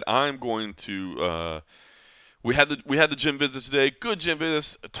like I said, I'm going to. We had the gym visits today. Good gym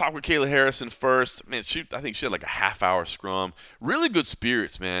visits. Talk with Kayla Harrison first. Man, I think she had like a half-hour scrum. Really good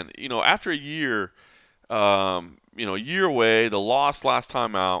spirits, man. After a year, a year away, the loss last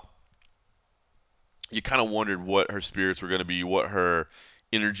time out, you kind of wondered what her spirits were going to be, what her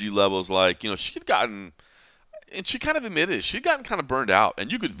energy levels like. She'd gotten, and she kind of admitted it, she'd gotten kind of burned out,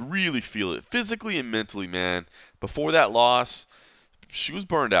 and you could really feel it physically and mentally, man. Before that loss, she was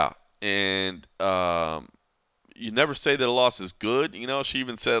burned out, and you never say that a loss is good. She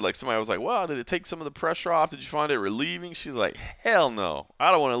even said, like, somebody was like, well, did it take some of the pressure off? Did you find it relieving? She's like, hell no.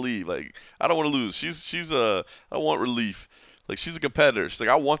 I don't want to leave. Like, I don't want to lose. I want relief. Like, she's a competitor. She's like,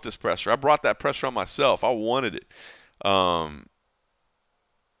 I want this pressure. I brought that pressure on myself. I wanted it. But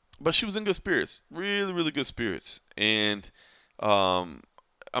she was in good spirits. Really, really good spirits. And I'm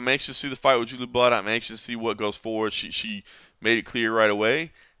anxious to see the fight with Julie Budd. I'm anxious to see what goes forward. She made it clear right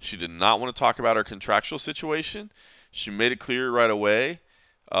away. She did not want to talk about her contractual situation. She made it clear right away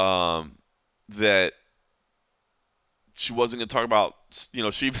that she wasn't going to talk about,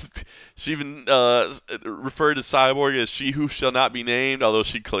 she even referred to Cyborg as she who shall not be named, although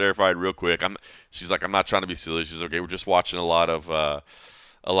she clarified real quick. She's like, I'm not trying to be silly. She's okay. We're just watching a lot of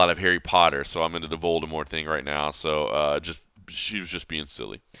Harry Potter, so I'm into the Voldemort thing right now. So she was just being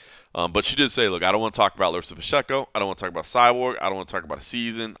silly. But she did say, look, I don't want to talk about Larissa Pacheco. I don't want to talk about Cyborg. I don't want to talk about a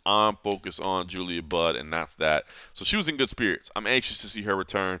season. I'm focused on Julia Budd, and that's that. So she was in good spirits. I'm anxious to see her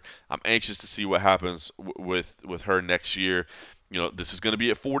return. I'm anxious to see what happens with her next year. This is going to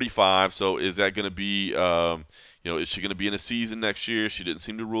be at 45, so is that going to be, is she going to be in a season next year? She didn't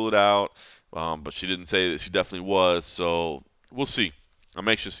seem to rule it out, but she didn't say that she definitely was. So we'll see. I'm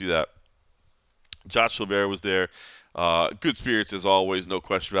anxious to see that. Josh Silvera was there. Good spirits as always, no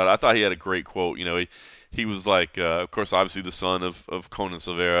question about it. I thought he had a great quote. He was like, of course, obviously the son of Conan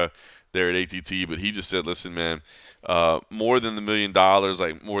Silvera there at ATT, but he just said, listen, man, more than the $1 million,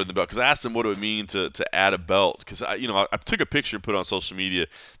 like more than the belt. Because I asked him what it would mean to add a belt. Because I took a picture and put it on social media.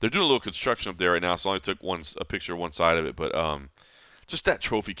 They're doing a little construction up there right now, so I only took a picture of one side of it. But just that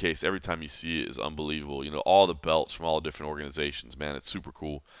trophy case, every time you see it, is unbelievable. All the belts from all the different organizations, man, it's super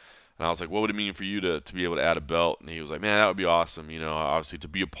cool. And I was like, what would it mean for you to be able to add a belt? And he was like, man, that would be awesome. Obviously to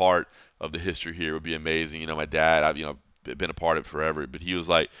be a part of the history here would be amazing. My dad, I've been a part of it forever. But he was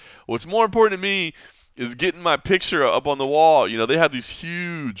like, what's more important to me is getting my picture up on the wall. They have these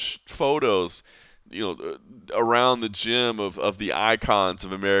huge photos, around the gym of the icons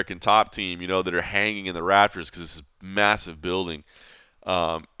of American Top Team, that are hanging in the rafters because it's this massive building.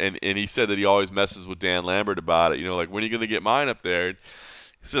 And he said that he always messes with Dan Lambert about it. Like, when are you going to get mine up there?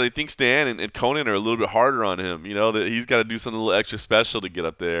 So he thinks Dan and Conan are a little bit harder on him, that he's got to do something a little extra special to get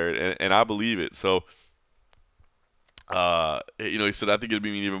up there, and I believe it. So, he said, I think it'd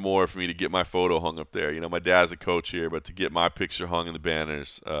mean even more for me to get my photo hung up there. My dad's a coach here, but to get my picture hung in the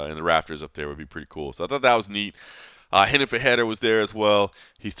banners, in the rafters up there would be pretty cool. So I thought that was neat. Henry Fajeda was there as well.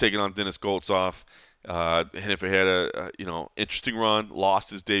 He's taking on Dennis Goltzoff. Henry Fajeda, interesting run, lost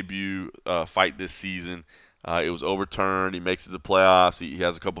his debut fight this season. It was overturned. He makes it to the playoffs. He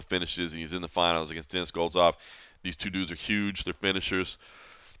has a couple finishes, and he's in the finals against Dennis Goltzoff. These two dudes are huge. They're finishers.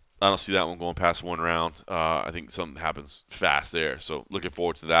 I don't see that one going past one round. I think something happens fast there. So looking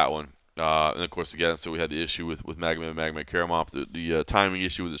forward to that one. And, of course, again, so we had the issue with Magomed Karamov, the timing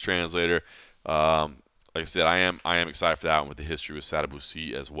issue with his translator. Like I said, I am excited for that one with the history with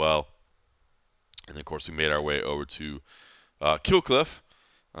Sadabusi as well. And, then, of course, we made our way over to Killcliff.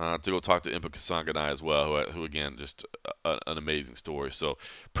 To go talk to Impa Kasanganai as well, who again, just an amazing story. So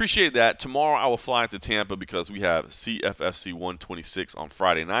appreciate that. Tomorrow I will fly to Tampa because we have CFFC 126 on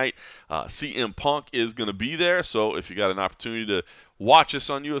Friday night. CM Punk is going to be there, so if you got an opportunity to watch us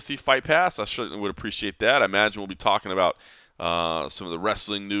on UFC Fight Pass, I certainly would appreciate that. I imagine we'll be talking about some of the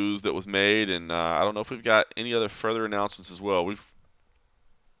wrestling news that was made, and I don't know if we've got any other further announcements as well. We've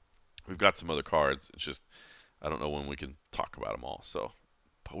got some other cards. It's just I don't know when we can talk about them all, so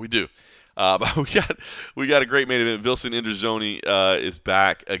We do. But we got a great main event. Wilson Indrazoni is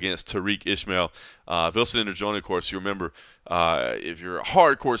back against Tariq Ismail. Wilson Indrazoni, of course, you remember, if you're a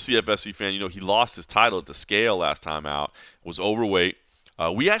hardcore CFFC fan, you know he lost his title at the scale last time out, was overweight.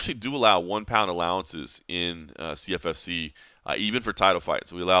 We actually do allow 1 pound allowances in CFFC, even for title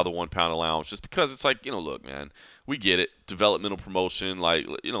fights. We allow the 1 pound allowance just because it's like, look, man, we get it. Developmental promotion, like,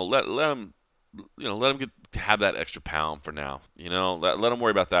 let them let them get to have that extra pound for now. Let them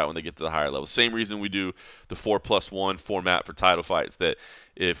worry about that when they get to the higher level. Same reason we do the 4+1 format for title fights. That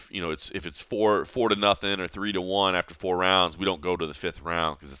if it's 4-0 or 3-1 after 4 rounds, we don't go to the fifth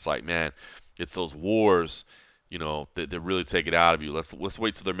round because it's like, man, it's those wars. That really take it out of you. Let's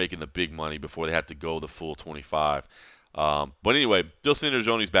wait till they're making the big money before they have to go the full 25. But anyway, Bill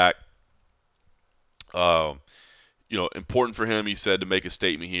Sanders-Joni's back. Important for him, he said, to make a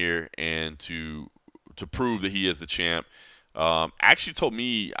statement here and to prove that he is the champ. Actually told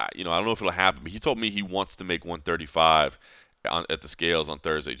me, I don't know if it'll happen, but he told me he wants to make 135 at the scales on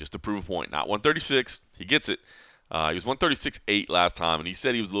Thursday just to prove a point. Not 136. He gets it. He was 136.8 last time, and he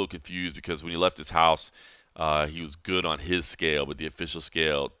said he was a little confused because when he left his house, he was good on his scale, but the official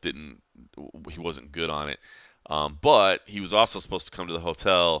scale he wasn't good on it. But he was also supposed to come to the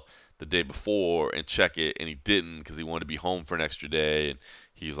hotel the day before and check it, and he didn't because he wanted to be home for an extra day. And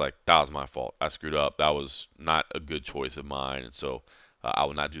he's like, that was my fault. I screwed up. That was not a good choice of mine, and so I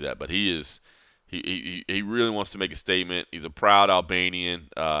will not do that. But he really wants to make a statement. He's a proud Albanian.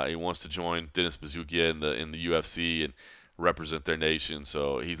 He wants to join Dennis Bazukia in the UFC and represent their nation.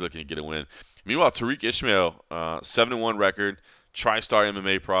 So he's looking to get a win. Meanwhile, Tariq Ismail, 7-1 record, TriStar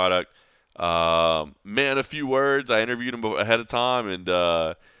MMA product. Man, a few words. I interviewed him ahead of time, and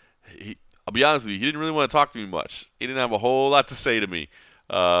I'll be honest with you, he didn't really want to talk to me much. He didn't have a whole lot to say to me.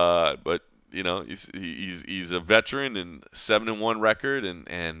 But he's a veteran and 7-1 record and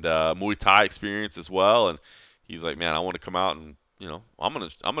Muay Thai experience as well. And he's like, man, I want to come out and I'm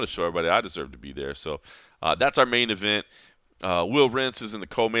gonna show everybody I deserve to be there. So that's our main event. Will Rentz is in the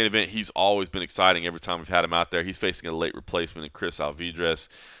co-main event. He's always been exciting every time we've had him out there. He's facing a late replacement in Chris Alvidrez.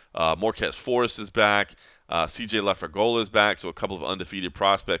 Marquez Forrest is back. CJ Lafergola is back, so a couple of undefeated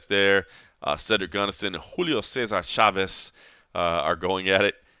prospects there. Cedric Gunnison and Julio Cesar Chavez are going at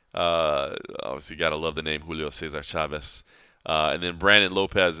it. Obviously, got to love the name Julio Cesar Chavez. And then Brandon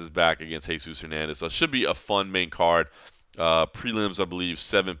Lopez is back against Jesus Hernandez. So it should be a fun main card. Prelims, I believe,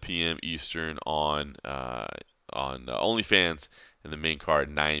 7 p.m. Eastern on OnlyFans, and the main card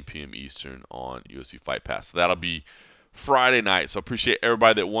 9 p.m. Eastern on UFC Fight Pass. So that'll be Friday night. So appreciate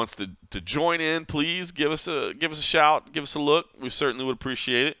everybody that wants to join in. Please give us a shout, give us a look. We certainly would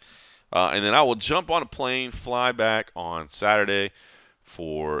appreciate it. And then I will jump on a plane, fly back on Saturday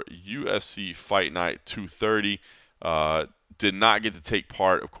for UFC Fight Night 230. Did not get to take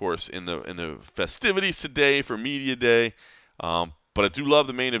part, of course, in the festivities today for Media Day. But I do love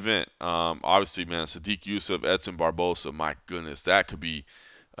the main event. Obviously, man, Sadiq Yusuff, Edson Barbosa, my goodness, that could be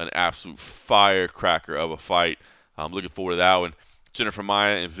an absolute firecracker of a fight. I'm looking forward to that one. Jennifer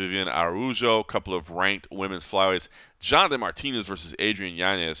Maia and Vivian Araujo, a couple of ranked women's flyweights. Jonathan Martinez versus Adrian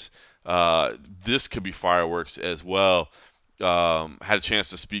Yanez. This could be fireworks as well. Had a chance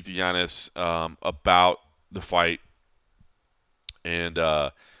to speak to Yanez about the fight. And,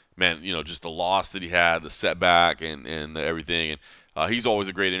 man, just the loss that he had, the setback and everything. And he's always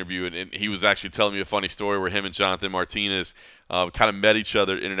a great interview. And he was actually telling me a funny story where him and Jonathan Martinez kind of met each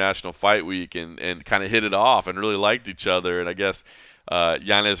other at International Fight Week and kind of hit it off and really liked each other. And I guess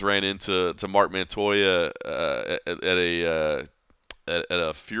Yanez ran into Mark Montoya at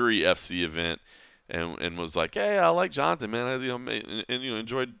a Fury FC event and was like, hey, I like Jonathan, man. I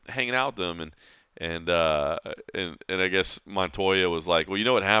enjoyed hanging out with him. And I guess Montoya was like, well, you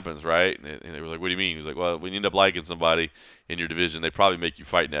know what happens, right? And they were like, what do you mean? He was like, well, when you end up liking somebody in your division, they probably make you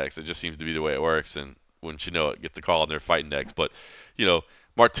fight next. It just seems to be the way it works. And wouldn't you know it, get the call and they're fighting next. But,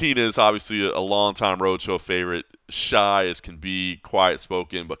 Martinez, obviously a long-time roadshow favorite, shy as can be,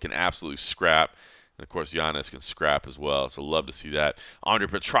 quiet-spoken, but can absolutely scrap. And, of course, Giannis can scrap as well, so love to see that. Andre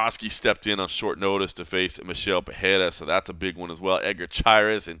Petrosky stepped in on short notice to face Michelle Pereira, so that's a big one as well. Edgar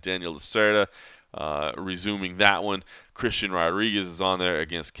Chairez and Daniel Lacerda resuming that one. Christian Rodriguez is on there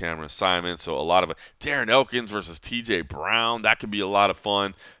against Cameron Simon, so a lot of Darren Elkins versus TJ Brown. That could be a lot of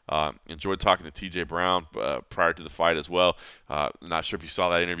fun. Enjoyed talking to TJ Brown prior to the fight as well. Not sure if you saw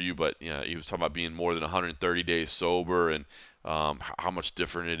that interview, but he was talking about being more than 130 days sober and how much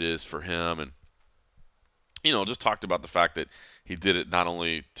different it is for him, and just talked about the fact that he did it not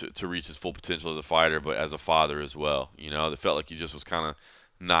only to reach his full potential as a fighter, but as a father as well. It felt like he just was kind of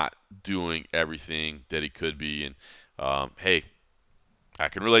not doing everything that he could be. And, hey, I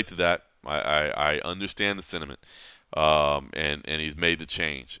can relate to that. I understand the sentiment. And he's made the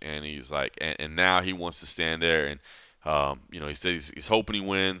change, and he's like, and now he wants to stand there, and he says he's hoping he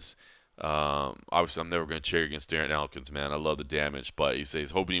wins. Obviously, I'm never going to cheer against Darren Elkins, man. I love the damage, but he says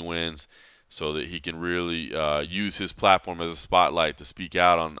he's hoping he wins so that he can really use his platform as a spotlight to speak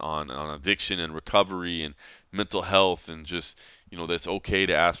out on addiction and recovery and mental health, and just that's okay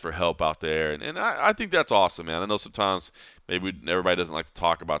to ask for help out there, and I think that's awesome, man. I know sometimes maybe everybody doesn't like to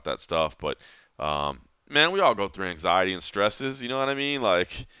talk about that stuff, but man, we all go through anxiety and stresses. You know what I mean?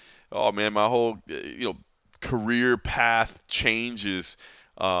 Like, oh man, my whole career path changes.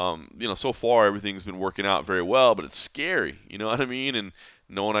 So far everything's been working out very well, but it's scary. You know what I mean? And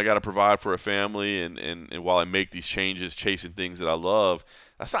knowing I got to provide for a family, and while I make these changes, chasing things that I love,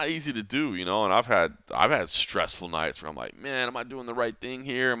 that's not easy to do. And I've had stressful nights where I'm like, man, am I doing the right thing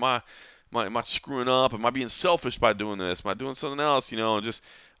here? Am I screwing up? Am I being selfish by doing this? Am I doing something else? And just,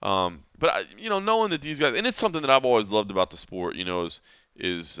 knowing that these guys, and it's something that I've always loved about the sport, and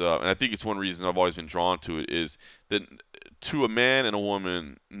I think it's one reason I've always been drawn to it, is that to a man and a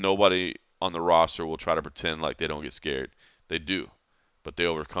woman, nobody on the roster will try to pretend like they don't get scared. They do, but they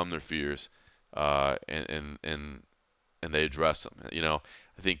overcome their fears, and they address them. I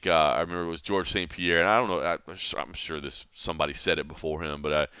think I remember it was George St. Pierre, and I don't know, I'm sure somebody said it before him,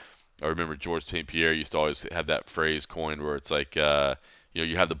 but I remember George St. Pierre used to always have that phrase coined where it's like,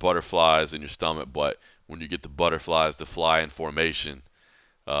 you have the butterflies in your stomach, but when you get the butterflies to fly in formation,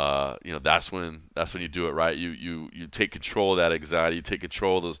 that's when you do it right. You take control of that anxiety, you take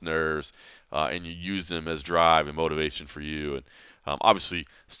control of those nerves, and you use them as drive and motivation for you. And obviously,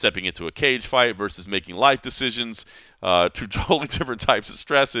 stepping into a cage fight versus making life decisions, two totally different types of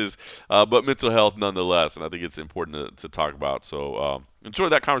stresses, but mental health nonetheless. And I think it's important to talk about. So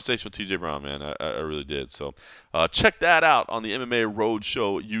enjoyed that conversation with TJ Brown, man. I really did. So check that out on the MMA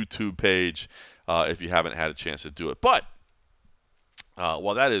Roadshow YouTube page if you haven't had a chance to do it. But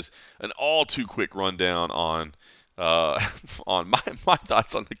well, that is an all too quick rundown on on my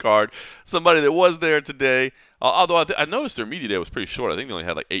thoughts on the card. Somebody that was there today, although I noticed their media day was pretty short. I think they only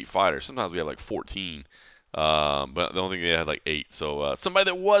had like 8 fighters. Sometimes we have like 14, but I don't think they had like 8. So somebody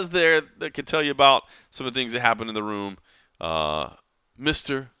that was there that can tell you about some of the things that happened in the room,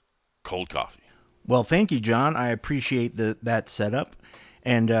 Mr. Cold Coffee. Well, thank you, John. I appreciate that setup.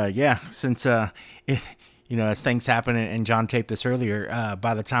 And since as things happen, and John taped this earlier,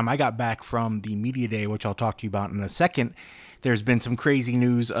 by the time I got back from the media day, which I'll talk to you about in a second, there's been some crazy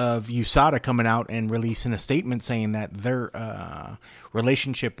news of USADA coming out and releasing a statement saying that their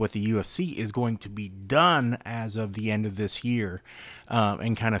relationship with the UFC is going to be done as of the end of this year,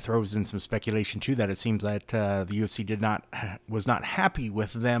 and kind of throws in some speculation too that it seems that the UFC was not happy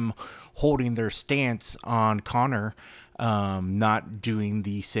with them holding their stance on Conor. Not doing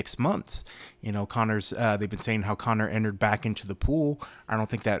the 6 months. Conor's, they've been saying how Conor entered back into the pool. I don't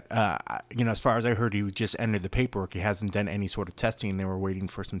think that, as far as I heard, he just entered the paperwork. He hasn't done any sort of testing. They were waiting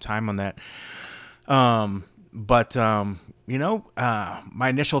for some time on that. My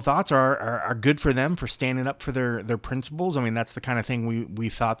initial thoughts are good for them for standing up for their principles. I mean, that's the kind of thing we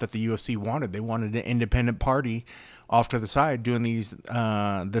thought that the UFC wanted. They wanted an independent party off to the side doing this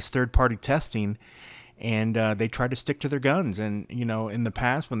third party testing. And they try to stick to their guns. And, in the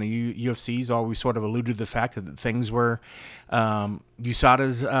past, when the UFC's always sort of alluded to the fact that things were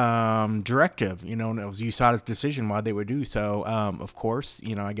USADA's directive, and it was USADA's decision why they would do so. Of course,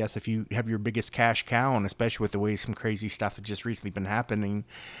 I guess if you have your biggest cash cow, and especially with the way some crazy stuff had just recently been happening,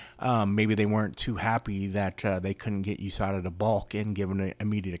 maybe they weren't too happy that they couldn't get USADA to balk and give an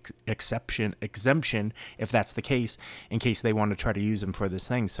immediate exemption, if that's the case, in case they want to try to use them for this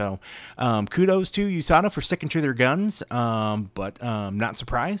thing. So kudos to USADA for sticking to their guns, but not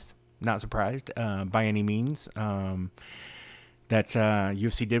surprised by any means that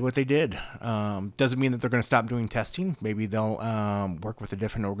UFC did what they did. Doesn't mean that they're going to stop doing testing. Maybe they'll work with a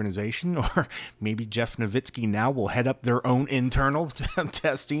different organization, or maybe Jeff Nowitzki now will head up their own internal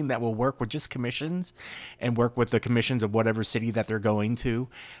testing that will work with just commissions and work with the commissions of whatever city that they're going to.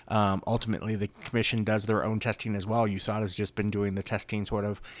 Ultimately, the commission does their own testing as well. USADA's just been doing the testing sort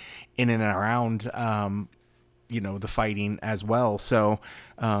of in and around the fighting as well. So,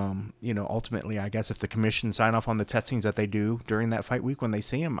 ultimately, I guess if the commission sign off on the testings that they do during that fight week when they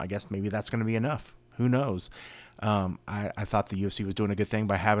see him, I guess maybe that's going to be enough. Who knows? I thought the UFC was doing a good thing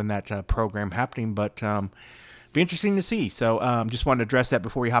by having that program happening, but be interesting to see. So, just wanted to address that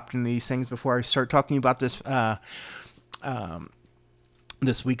before we hopped into these things, before I start talking about this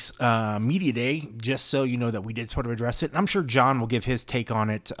this week's media day, just so you know that we did sort of address it. And I'm sure John will give his take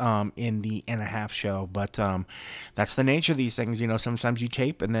on it in the and a half show. But that's the nature of these things. Sometimes you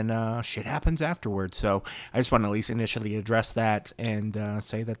tape and then shit happens afterwards. So I just want to at least initially address that and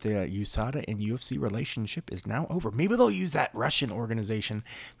say that the USADA and UFC relationship is now over. Maybe they'll use that Russian organization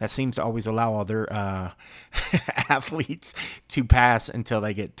that seems to always allow all their athletes to pass until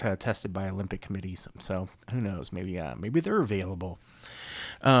they get tested by Olympic committees. So who knows? Maybe they're available.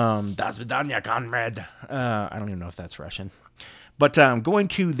 Das Vidanya, Conrad. I don't even know if that's Russian. But going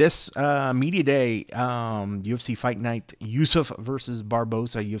to this media day, UFC Fight Night Yusuf versus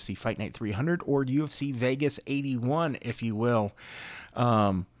Barboza, UFC Fight Night 300, or UFC Vegas 81, if you will.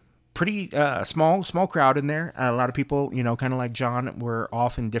 Pretty small crowd in there. A lot of people, kind of like John, were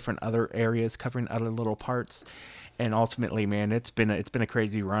off in different other areas, covering other little parts. And ultimately, man, it's been a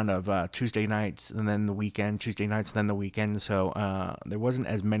crazy run of Tuesday nights and then the weekend, Tuesday nights and then the weekend. So there wasn't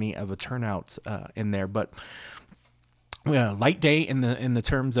as many of a turnout in there, but light day in the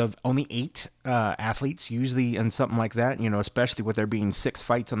terms of only 8 athletes usually, and something like that. Especially with there being 6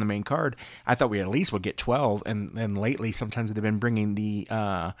 fights on the main card, I thought we at least would get 12. And lately, sometimes they've been bringing the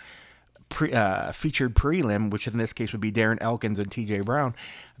featured prelim, which in this case would be Darren Elkins and TJ Brown.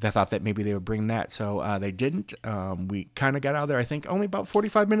 I thought that maybe they would bring that, so they didn't. We kind of got out there, I think, only about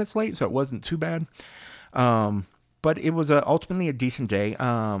 45 minutes late, so it wasn't too bad. But it was ultimately a decent day.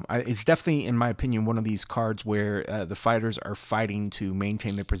 It's definitely, in my opinion, one of these cards where the fighters are fighting to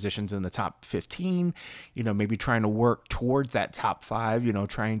maintain their positions in the top 15, maybe trying to work towards that top 5,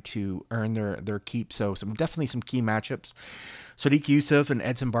 trying to earn their keep. So definitely some key matchups. Sodiq Yusuff and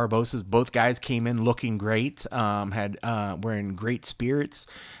Edson Barboza, both guys came in looking great, were in great spirits,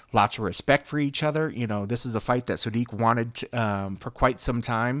 lots of respect for each other. This is a fight that Sodiq wanted for quite some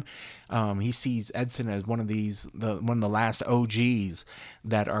time. He sees Edson as one of the last OGs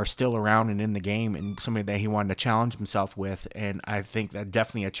that are still around and in the game, and somebody that he wanted to challenge himself with. And I think that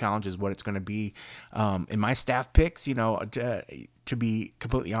definitely a challenge is what it's going to be. In my staff picks, to be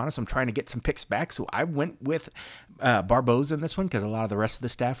completely honest, I'm trying to get some picks back. So I went with Barboza in this one because a lot of the rest of the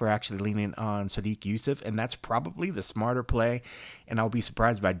staff are actually leaning on Sodiq Yusuff, and that's probably the smarter play. And I'll be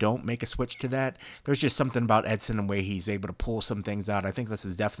surprised if I don't make a switch to that. There's just something about Edson and the way he's able to pull some things out. I think this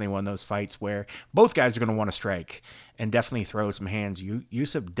is definitely one of those fights where both guys are going to want to strike and definitely throw some hands.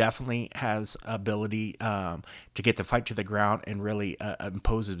 Yusuff definitely has ability to get the fight to the ground and really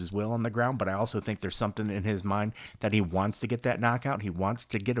impose his will on the ground. But I also think there's something in his mind that he wants to get that knockout. He wants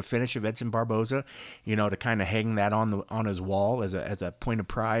to get a finish of Edson Barboza, to kind of hang that on his wall as a point of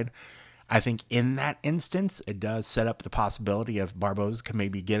pride. I think in that instance, it does set up the possibility of Barboza can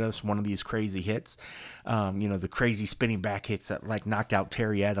maybe get us one of these crazy hits, the crazy spinning back hits that like knocked out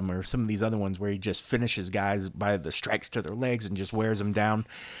Terry Edom, or some of these other ones where he just finishes guys by the strikes to their legs and just wears them down.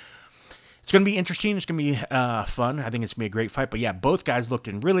 It's going to be interesting. It's going to be fun. I think it's going to be a great fight. But yeah, both guys looked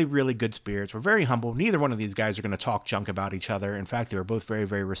in really, really good spirits. We're very humble. Neither one of these guys are going to talk junk about each other. In fact, they were both very,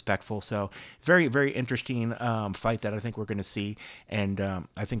 very respectful. So very, very interesting fight that I think we're going to see. And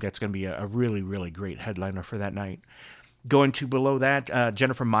I think that's going to be a really, really great headliner for that night. Going to below that,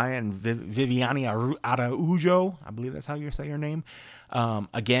 Jennifer Maia and Viviane Araujo. I believe that's how you say her name.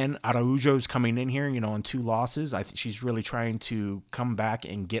 Again, Araujo's coming in here, on 2 losses. I think she's really trying to come back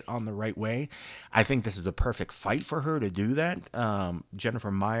and get on the right way. I think this is a perfect fight for her to do that. Jennifer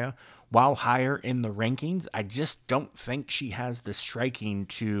Maia, while higher in the rankings, I just don't think she has the striking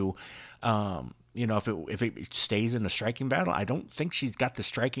to, if it stays in a striking battle, I don't think she's got the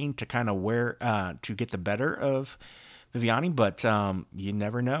striking to kind of to get the better of Viviane, but you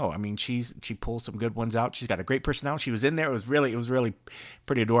never know. I mean, she pulls some good ones out. She's got a great personality. She was in there. It was really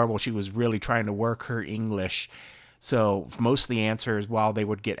pretty adorable. She was really trying to work her English. So most of the answers, while they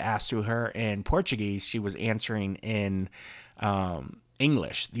would get asked to her in Portuguese, she was answering in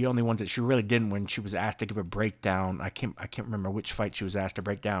English. The only ones that she really didn't, when she was asked to give a breakdown, I can't remember which fight she was asked to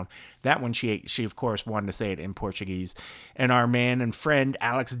break down. That one she of course wanted to say it in Portuguese. And our man and friend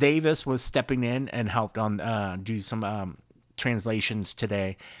Alex Davis was stepping in and helped on do some translations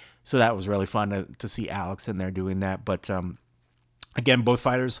today. So that was really fun to see Alex in there doing that. But again, both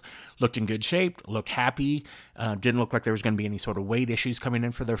fighters looked in good shape, looked happy. Didn't look like there was going to be any sort of weight issues coming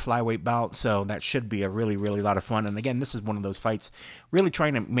in for their flyweight bout. So that should be a really, really lot of fun. And again, this is one of those fights really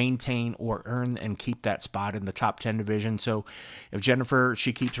trying to maintain or earn and keep that spot in the top 10 division. So if Jennifer,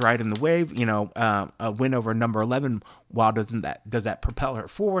 she keeps riding the wave, a win over number 11, wow, does that propel her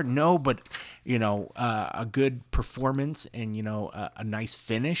forward? No, but, a good performance and, a nice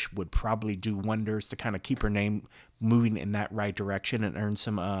finish would probably do wonders to kind of keep her name moving in that right direction and earn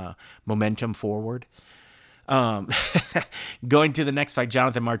some momentum forward. Going to the next fight,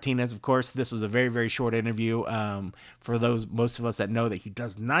 Jonathan Martinez, of course, this was a very, very short interview. For most of us that know that he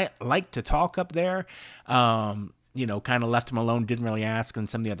does not like to talk up there, kind of left him alone, didn't really ask. And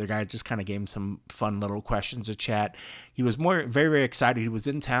some of the other guys just kind of gave him some fun little questions to chat. He was very, very excited. He was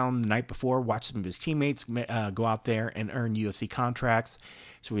in town the night before, watched some of his teammates go out there and earn UFC contracts.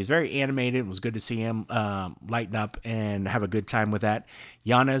 So he was very animated. It was good to see him lighten up and have a good time with that.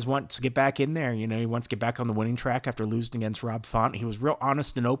 Yanez wants to get back in there. He wants to get back on the winning track after losing against Rob Font. He was real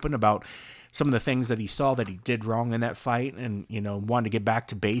honest and open about some of the things that he saw that he did wrong in that fight, and wanted to get back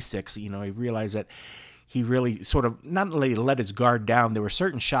to basics. He realized that he really sort of not really let his guard down. There were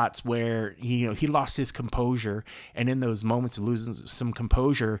certain shots where he lost his composure, and in those moments of losing some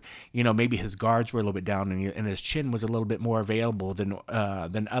composure, maybe his guards were a little bit down, and his chin was a little bit more available than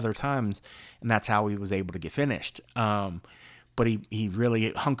other times, and that's how he was able to get finished. But he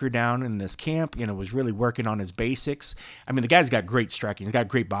really hunkered down in this camp, was really working on his basics. I mean, the guy's got great striking. He's got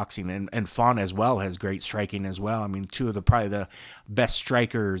great boxing, and Fawn as well has great striking as well. I mean, two of probably the best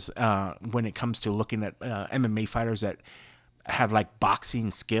strikers when it comes to looking at MMA fighters that have like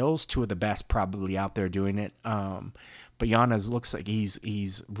boxing skills. Two of the best probably out there doing it. But Yanez looks like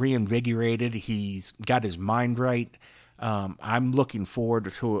he's reinvigorated. He's got his mind right. I'm looking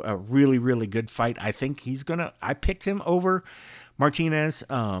forward to a really, really good fight. I think I picked him over Martinez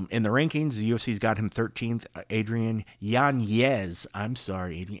in the rankings. The UFC's got him 13th. Adrian Yanez. I'm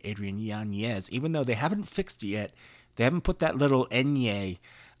sorry, Adrian Yanez. Even though they haven't fixed it yet, they haven't put that little enye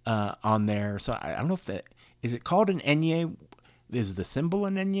on there. So I don't know if is it called an enye? Is the symbol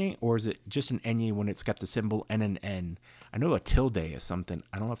an enye, or is it just an enye when it's got the symbol and an N? I know a tilde is something.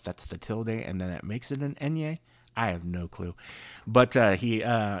 I don't know if that's the tilde and then that makes it an enye. I have no clue. But he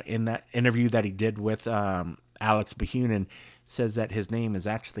in that interview that he did with Alex Bahunin says that his name is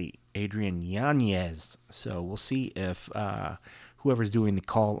actually Adrian Yanez. So we'll see if whoever's doing the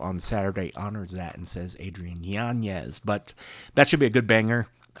call on Saturday honors that and says Adrian Yanez. But that should be a good banger.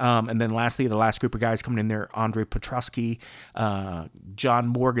 And then lastly, the last group of guys coming in there, Andre Petrosky, John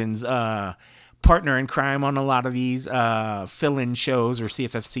Morgan's partner in crime on a lot of these fill-in shows or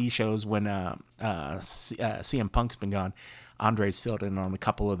CFFC shows when CM Punk's been gone. Andre's filled in on a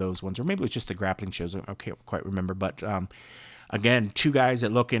couple of those ones, or maybe it was just the grappling shows. I can't quite remember. But again, two guys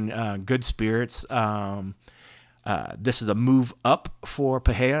that look in good spirits. This is a move up for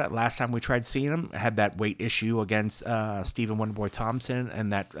Pereira. Last time we tried seeing him, had that weight issue against Stephen Wonderboy Thompson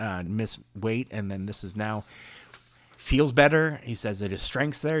and that missed weight, and then this is now feels better. He says that his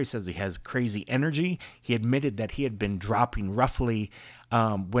strength's there. He says he has crazy energy. He admitted that he had been dropping roughly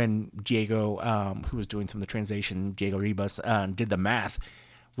when Diego, who was doing some of the translation, Diego Ribas, did the math.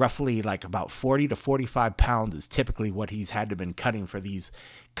 Roughly like about 40 to 45 pounds is typically what he's had to been cutting for these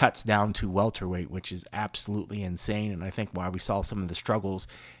cuts down to welterweight, which is absolutely insane. And I think why we saw some of the struggles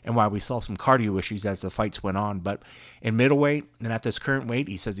and why we saw some cardio issues as the fights went on. But in middleweight and at this current weight,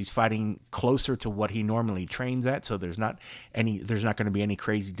 he says he's fighting closer to what he normally trains at. So there's not going to be any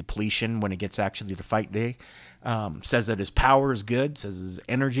crazy depletion when it gets actually the fight day. Says that his power is good, says his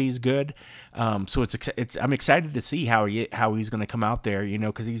energy is good. So I'm excited to see how he's going to come out there,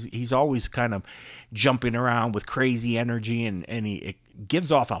 because he's always kind of jumping around with crazy energy and he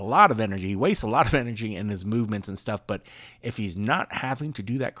gives off a lot of energy. He wastes a lot of energy in his movements and stuff. But if he's not having to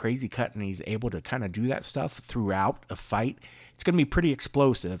do that crazy cut and he's able to kind of do that stuff throughout a fight, it's going to be pretty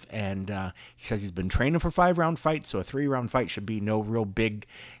explosive. And he says he's been training for 5-round fights, so a 3-round fight should be no real big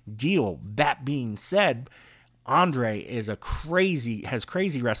deal. That being said, Andre has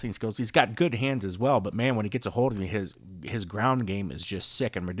crazy wrestling skills. He's got good hands as well, but man, when he gets a hold of me, his ground game is just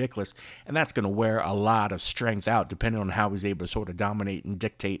sick and ridiculous, and that's going to wear a lot of strength out, depending on how he's able to sort of dominate and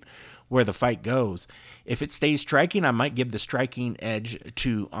dictate where the fight goes. If it stays striking, I might give the striking edge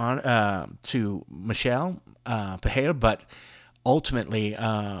to Michel Pereira, but ultimately,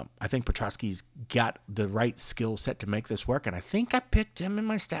 I think Petrosky's got the right skill set to make this work, and I think I picked him in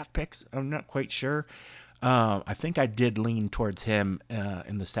my staff picks. I'm not quite sure. I think I did lean towards him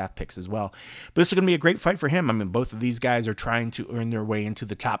in the staff picks as well. But this is going to be a great fight for him. I mean, both of these guys are trying to earn their way into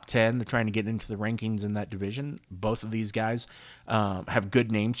the top 10. They're trying to get into the rankings in that division. Both of these guys have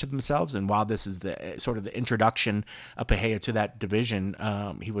good names to themselves. And while this is the sort of the introduction of Pereira to that division,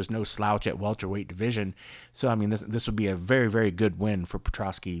 he was no slouch at welterweight division. So, I mean, this would be a very, very good win for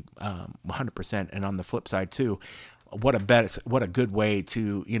Petrosky, 100%. And on the flip side, too, what a good way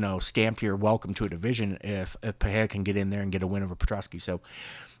to, stamp your welcome to a division if Pereira can get in there and get a win over Petrosky. So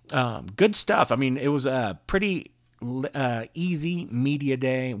good stuff. I mean, it was a pretty easy media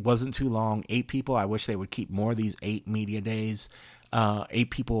day. It wasn't too long. 8 people. I wish they would keep more of these 8 media days. 8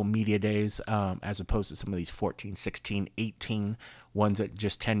 people media days, as opposed to some of these 14, 16, 18 ones that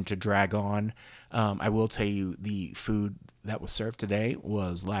just tend to drag on. I will tell you the food that was served today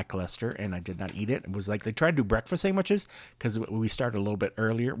was lackluster, and I did not eat it. It was like they tried to do breakfast sandwiches because we started a little bit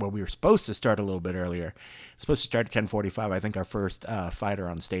earlier. Well, we were supposed to start a little bit earlier. Supposed to start at 10:45. I think our first fighter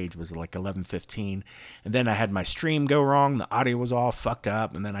on stage was like 11:15, and then I had my stream go wrong. The audio was all fucked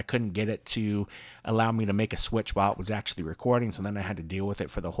up, and then I couldn't get it to allow me to make a switch while it was actually recording. So then I had to deal with it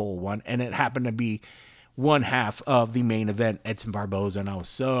for the whole one, and it happened to be one half of the main event, Edson Barboza, and I was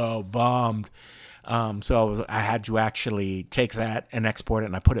so bummed. I had to actually take that and export it,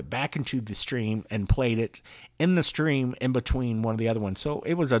 and I put it back into the stream and played it in the stream in between one of the other ones. So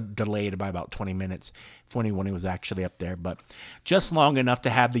it was delayed by about 20 minutes when he was actually up there, but just long enough to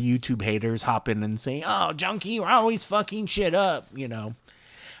have the YouTube haters hop in and say, "Oh, Junkie, you're always fucking shit up," I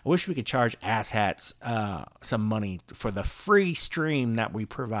wish we could charge asshats some money for the free stream that we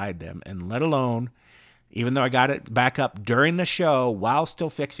provide them, and let alone, even though I got it back up during the show while still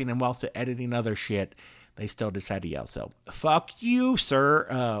fixing and while still editing other shit, they still decided to yell. So, fuck you,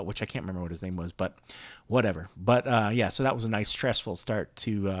 sir, which I can't remember what his name was, but whatever. But, yeah, so that was a nice stressful start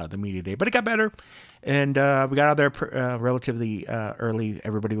to the media day. But it got better, and we got out there relatively early.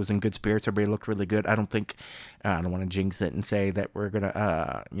 Everybody was in good spirits. Everybody looked really good. I don't want to jinx it and say that we're going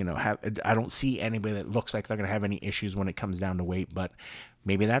to, I don't see anybody that looks like they're going to have any issues when it comes down to weight, but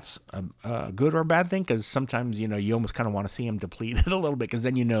maybe that's a good or a bad thing, because sometimes, you almost kind of want to see them depleted a little bit, because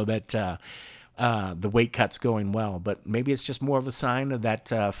then that the weight cut's going well. But maybe it's just more of a sign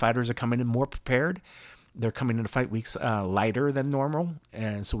that fighters are coming in more prepared. They're coming into fight weeks lighter than normal,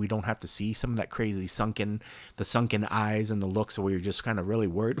 and so we don't have to see some of that crazy sunken eyes and the looks where you're just kind of really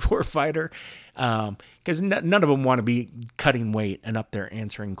worried for a fighter, because none of them want to be cutting weight and up there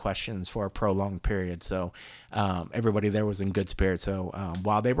answering questions for a prolonged period. So everybody there was in good spirits. So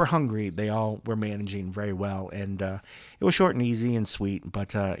while they were hungry, they all were managing very well, and it was short and easy and sweet,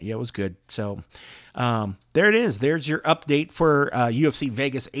 but yeah, it was good. So there it is. There's your update for UFC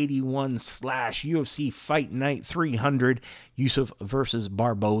Vegas 81 / UFC Fight Night 300, Yusuf versus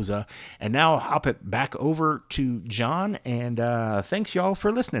Barboza. And now I'll hop it back over to John, and thanks y'all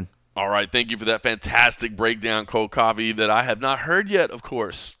for listening. All right, thank you for that fantastic breakdown, Cold Coffee, that I have not heard yet, of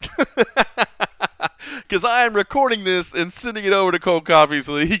course. Because I am recording this and sending it over to Cold Coffee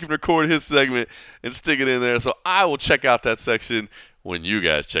so that he can record his segment and stick it in there. So I will check out that section when you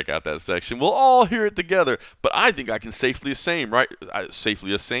guys check out that section. We'll all hear it together. But I think I can safely assume, right? I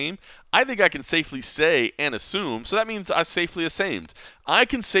think I can safely say and assume. So that means I safely assumed. I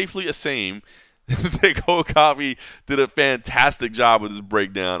can safely assume that Cold Coffee did a fantastic job with his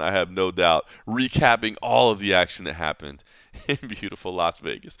breakdown, I have no doubt, recapping all of the action that happened in beautiful Las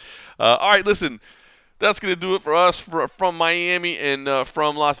Vegas. All right, listen, that's going to do it for us from Miami and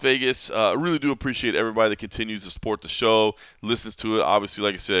from Las Vegas. I really do appreciate everybody that continues to support the show, listens to it. Obviously,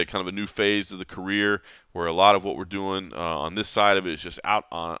 like I said, kind of a new phase of the career where a lot of what we're doing on this side of it is just out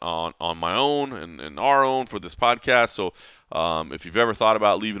on my own and our own for this podcast. So if you've ever thought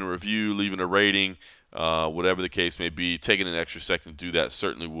about leaving a review, leaving a rating, whatever the case may be, taking an extra second to do that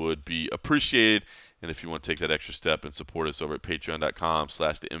certainly would be appreciated. And if you want to take that extra step and support us over at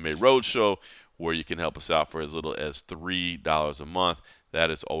patreon.com/the MMA Roadshow, where you can help us out for as little as $3 a month,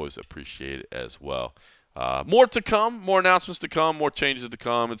 that is always appreciated as well. More to come, more announcements to come, more changes to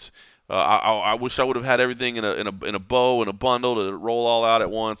come. It's I wish I would have had everything in a bow and a bundle to roll all out at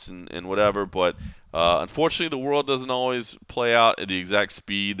once and whatever, but unfortunately the world doesn't always play out at the exact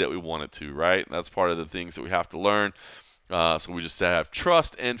speed that we want it to, right? That's part of the things that we have to learn. So we just have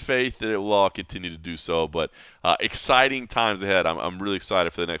trust and faith that it will all continue to do so. But exciting times ahead. I'm really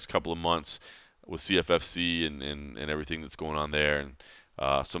excited for the next couple of months with CFFC and everything that's going on there,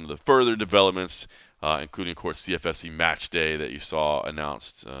 and some of the further developments, including, of course, CFFC Match Day that you saw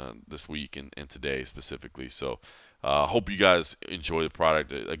announced this week and today specifically. So hope you guys enjoy the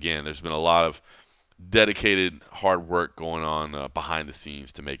product. Again, there's been a lot of dedicated hard work going on behind the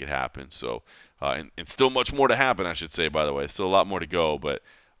scenes to make it happen. So and still much more to happen, I should say, by the way. Still a lot more to go, but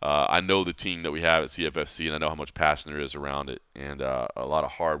I know the team that we have at CFFC, and I know how much passion there is around it, and a lot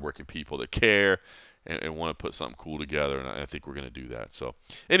of hard-working people that care and want to put something cool together, and I think we're going to do that. So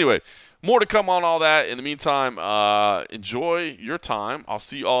anyway, more to come on all that. In the meantime, enjoy your time. I'll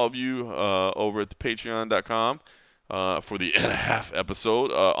see all of you over at the patreon.com for the and a half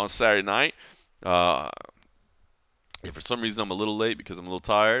episode on Saturday night. If for some reason I'm a little late because I'm a little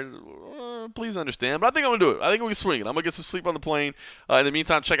tired, please understand. But I think I'm going to do it. I think we can swing it. I'm going to get some sleep on the plane. In the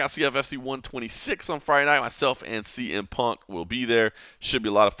meantime, check out CFFC 126 on Friday night. Myself and CM Punk will be there. Should be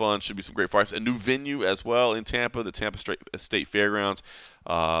a lot of fun. Should be some great fights. A new venue as well in Tampa, the Tampa State Fairgrounds.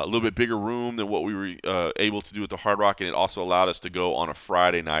 A little bit bigger room than what we were able to do at the Hard Rock, and it also allowed us to go on a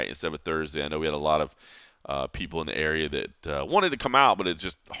Friday night instead of a Thursday. I know we had a lot of people in the area that wanted to come out, but it's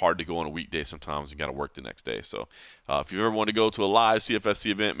just hard to go on a weekday sometimes. You got to work the next day. So if you've ever wanted to go to a live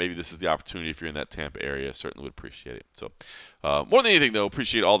CFFC event, maybe this is the opportunity if you're in that Tampa area. Certainly would appreciate it. So more than anything, though,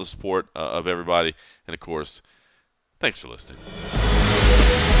 appreciate all the support of everybody. And, of course, thanks for listening.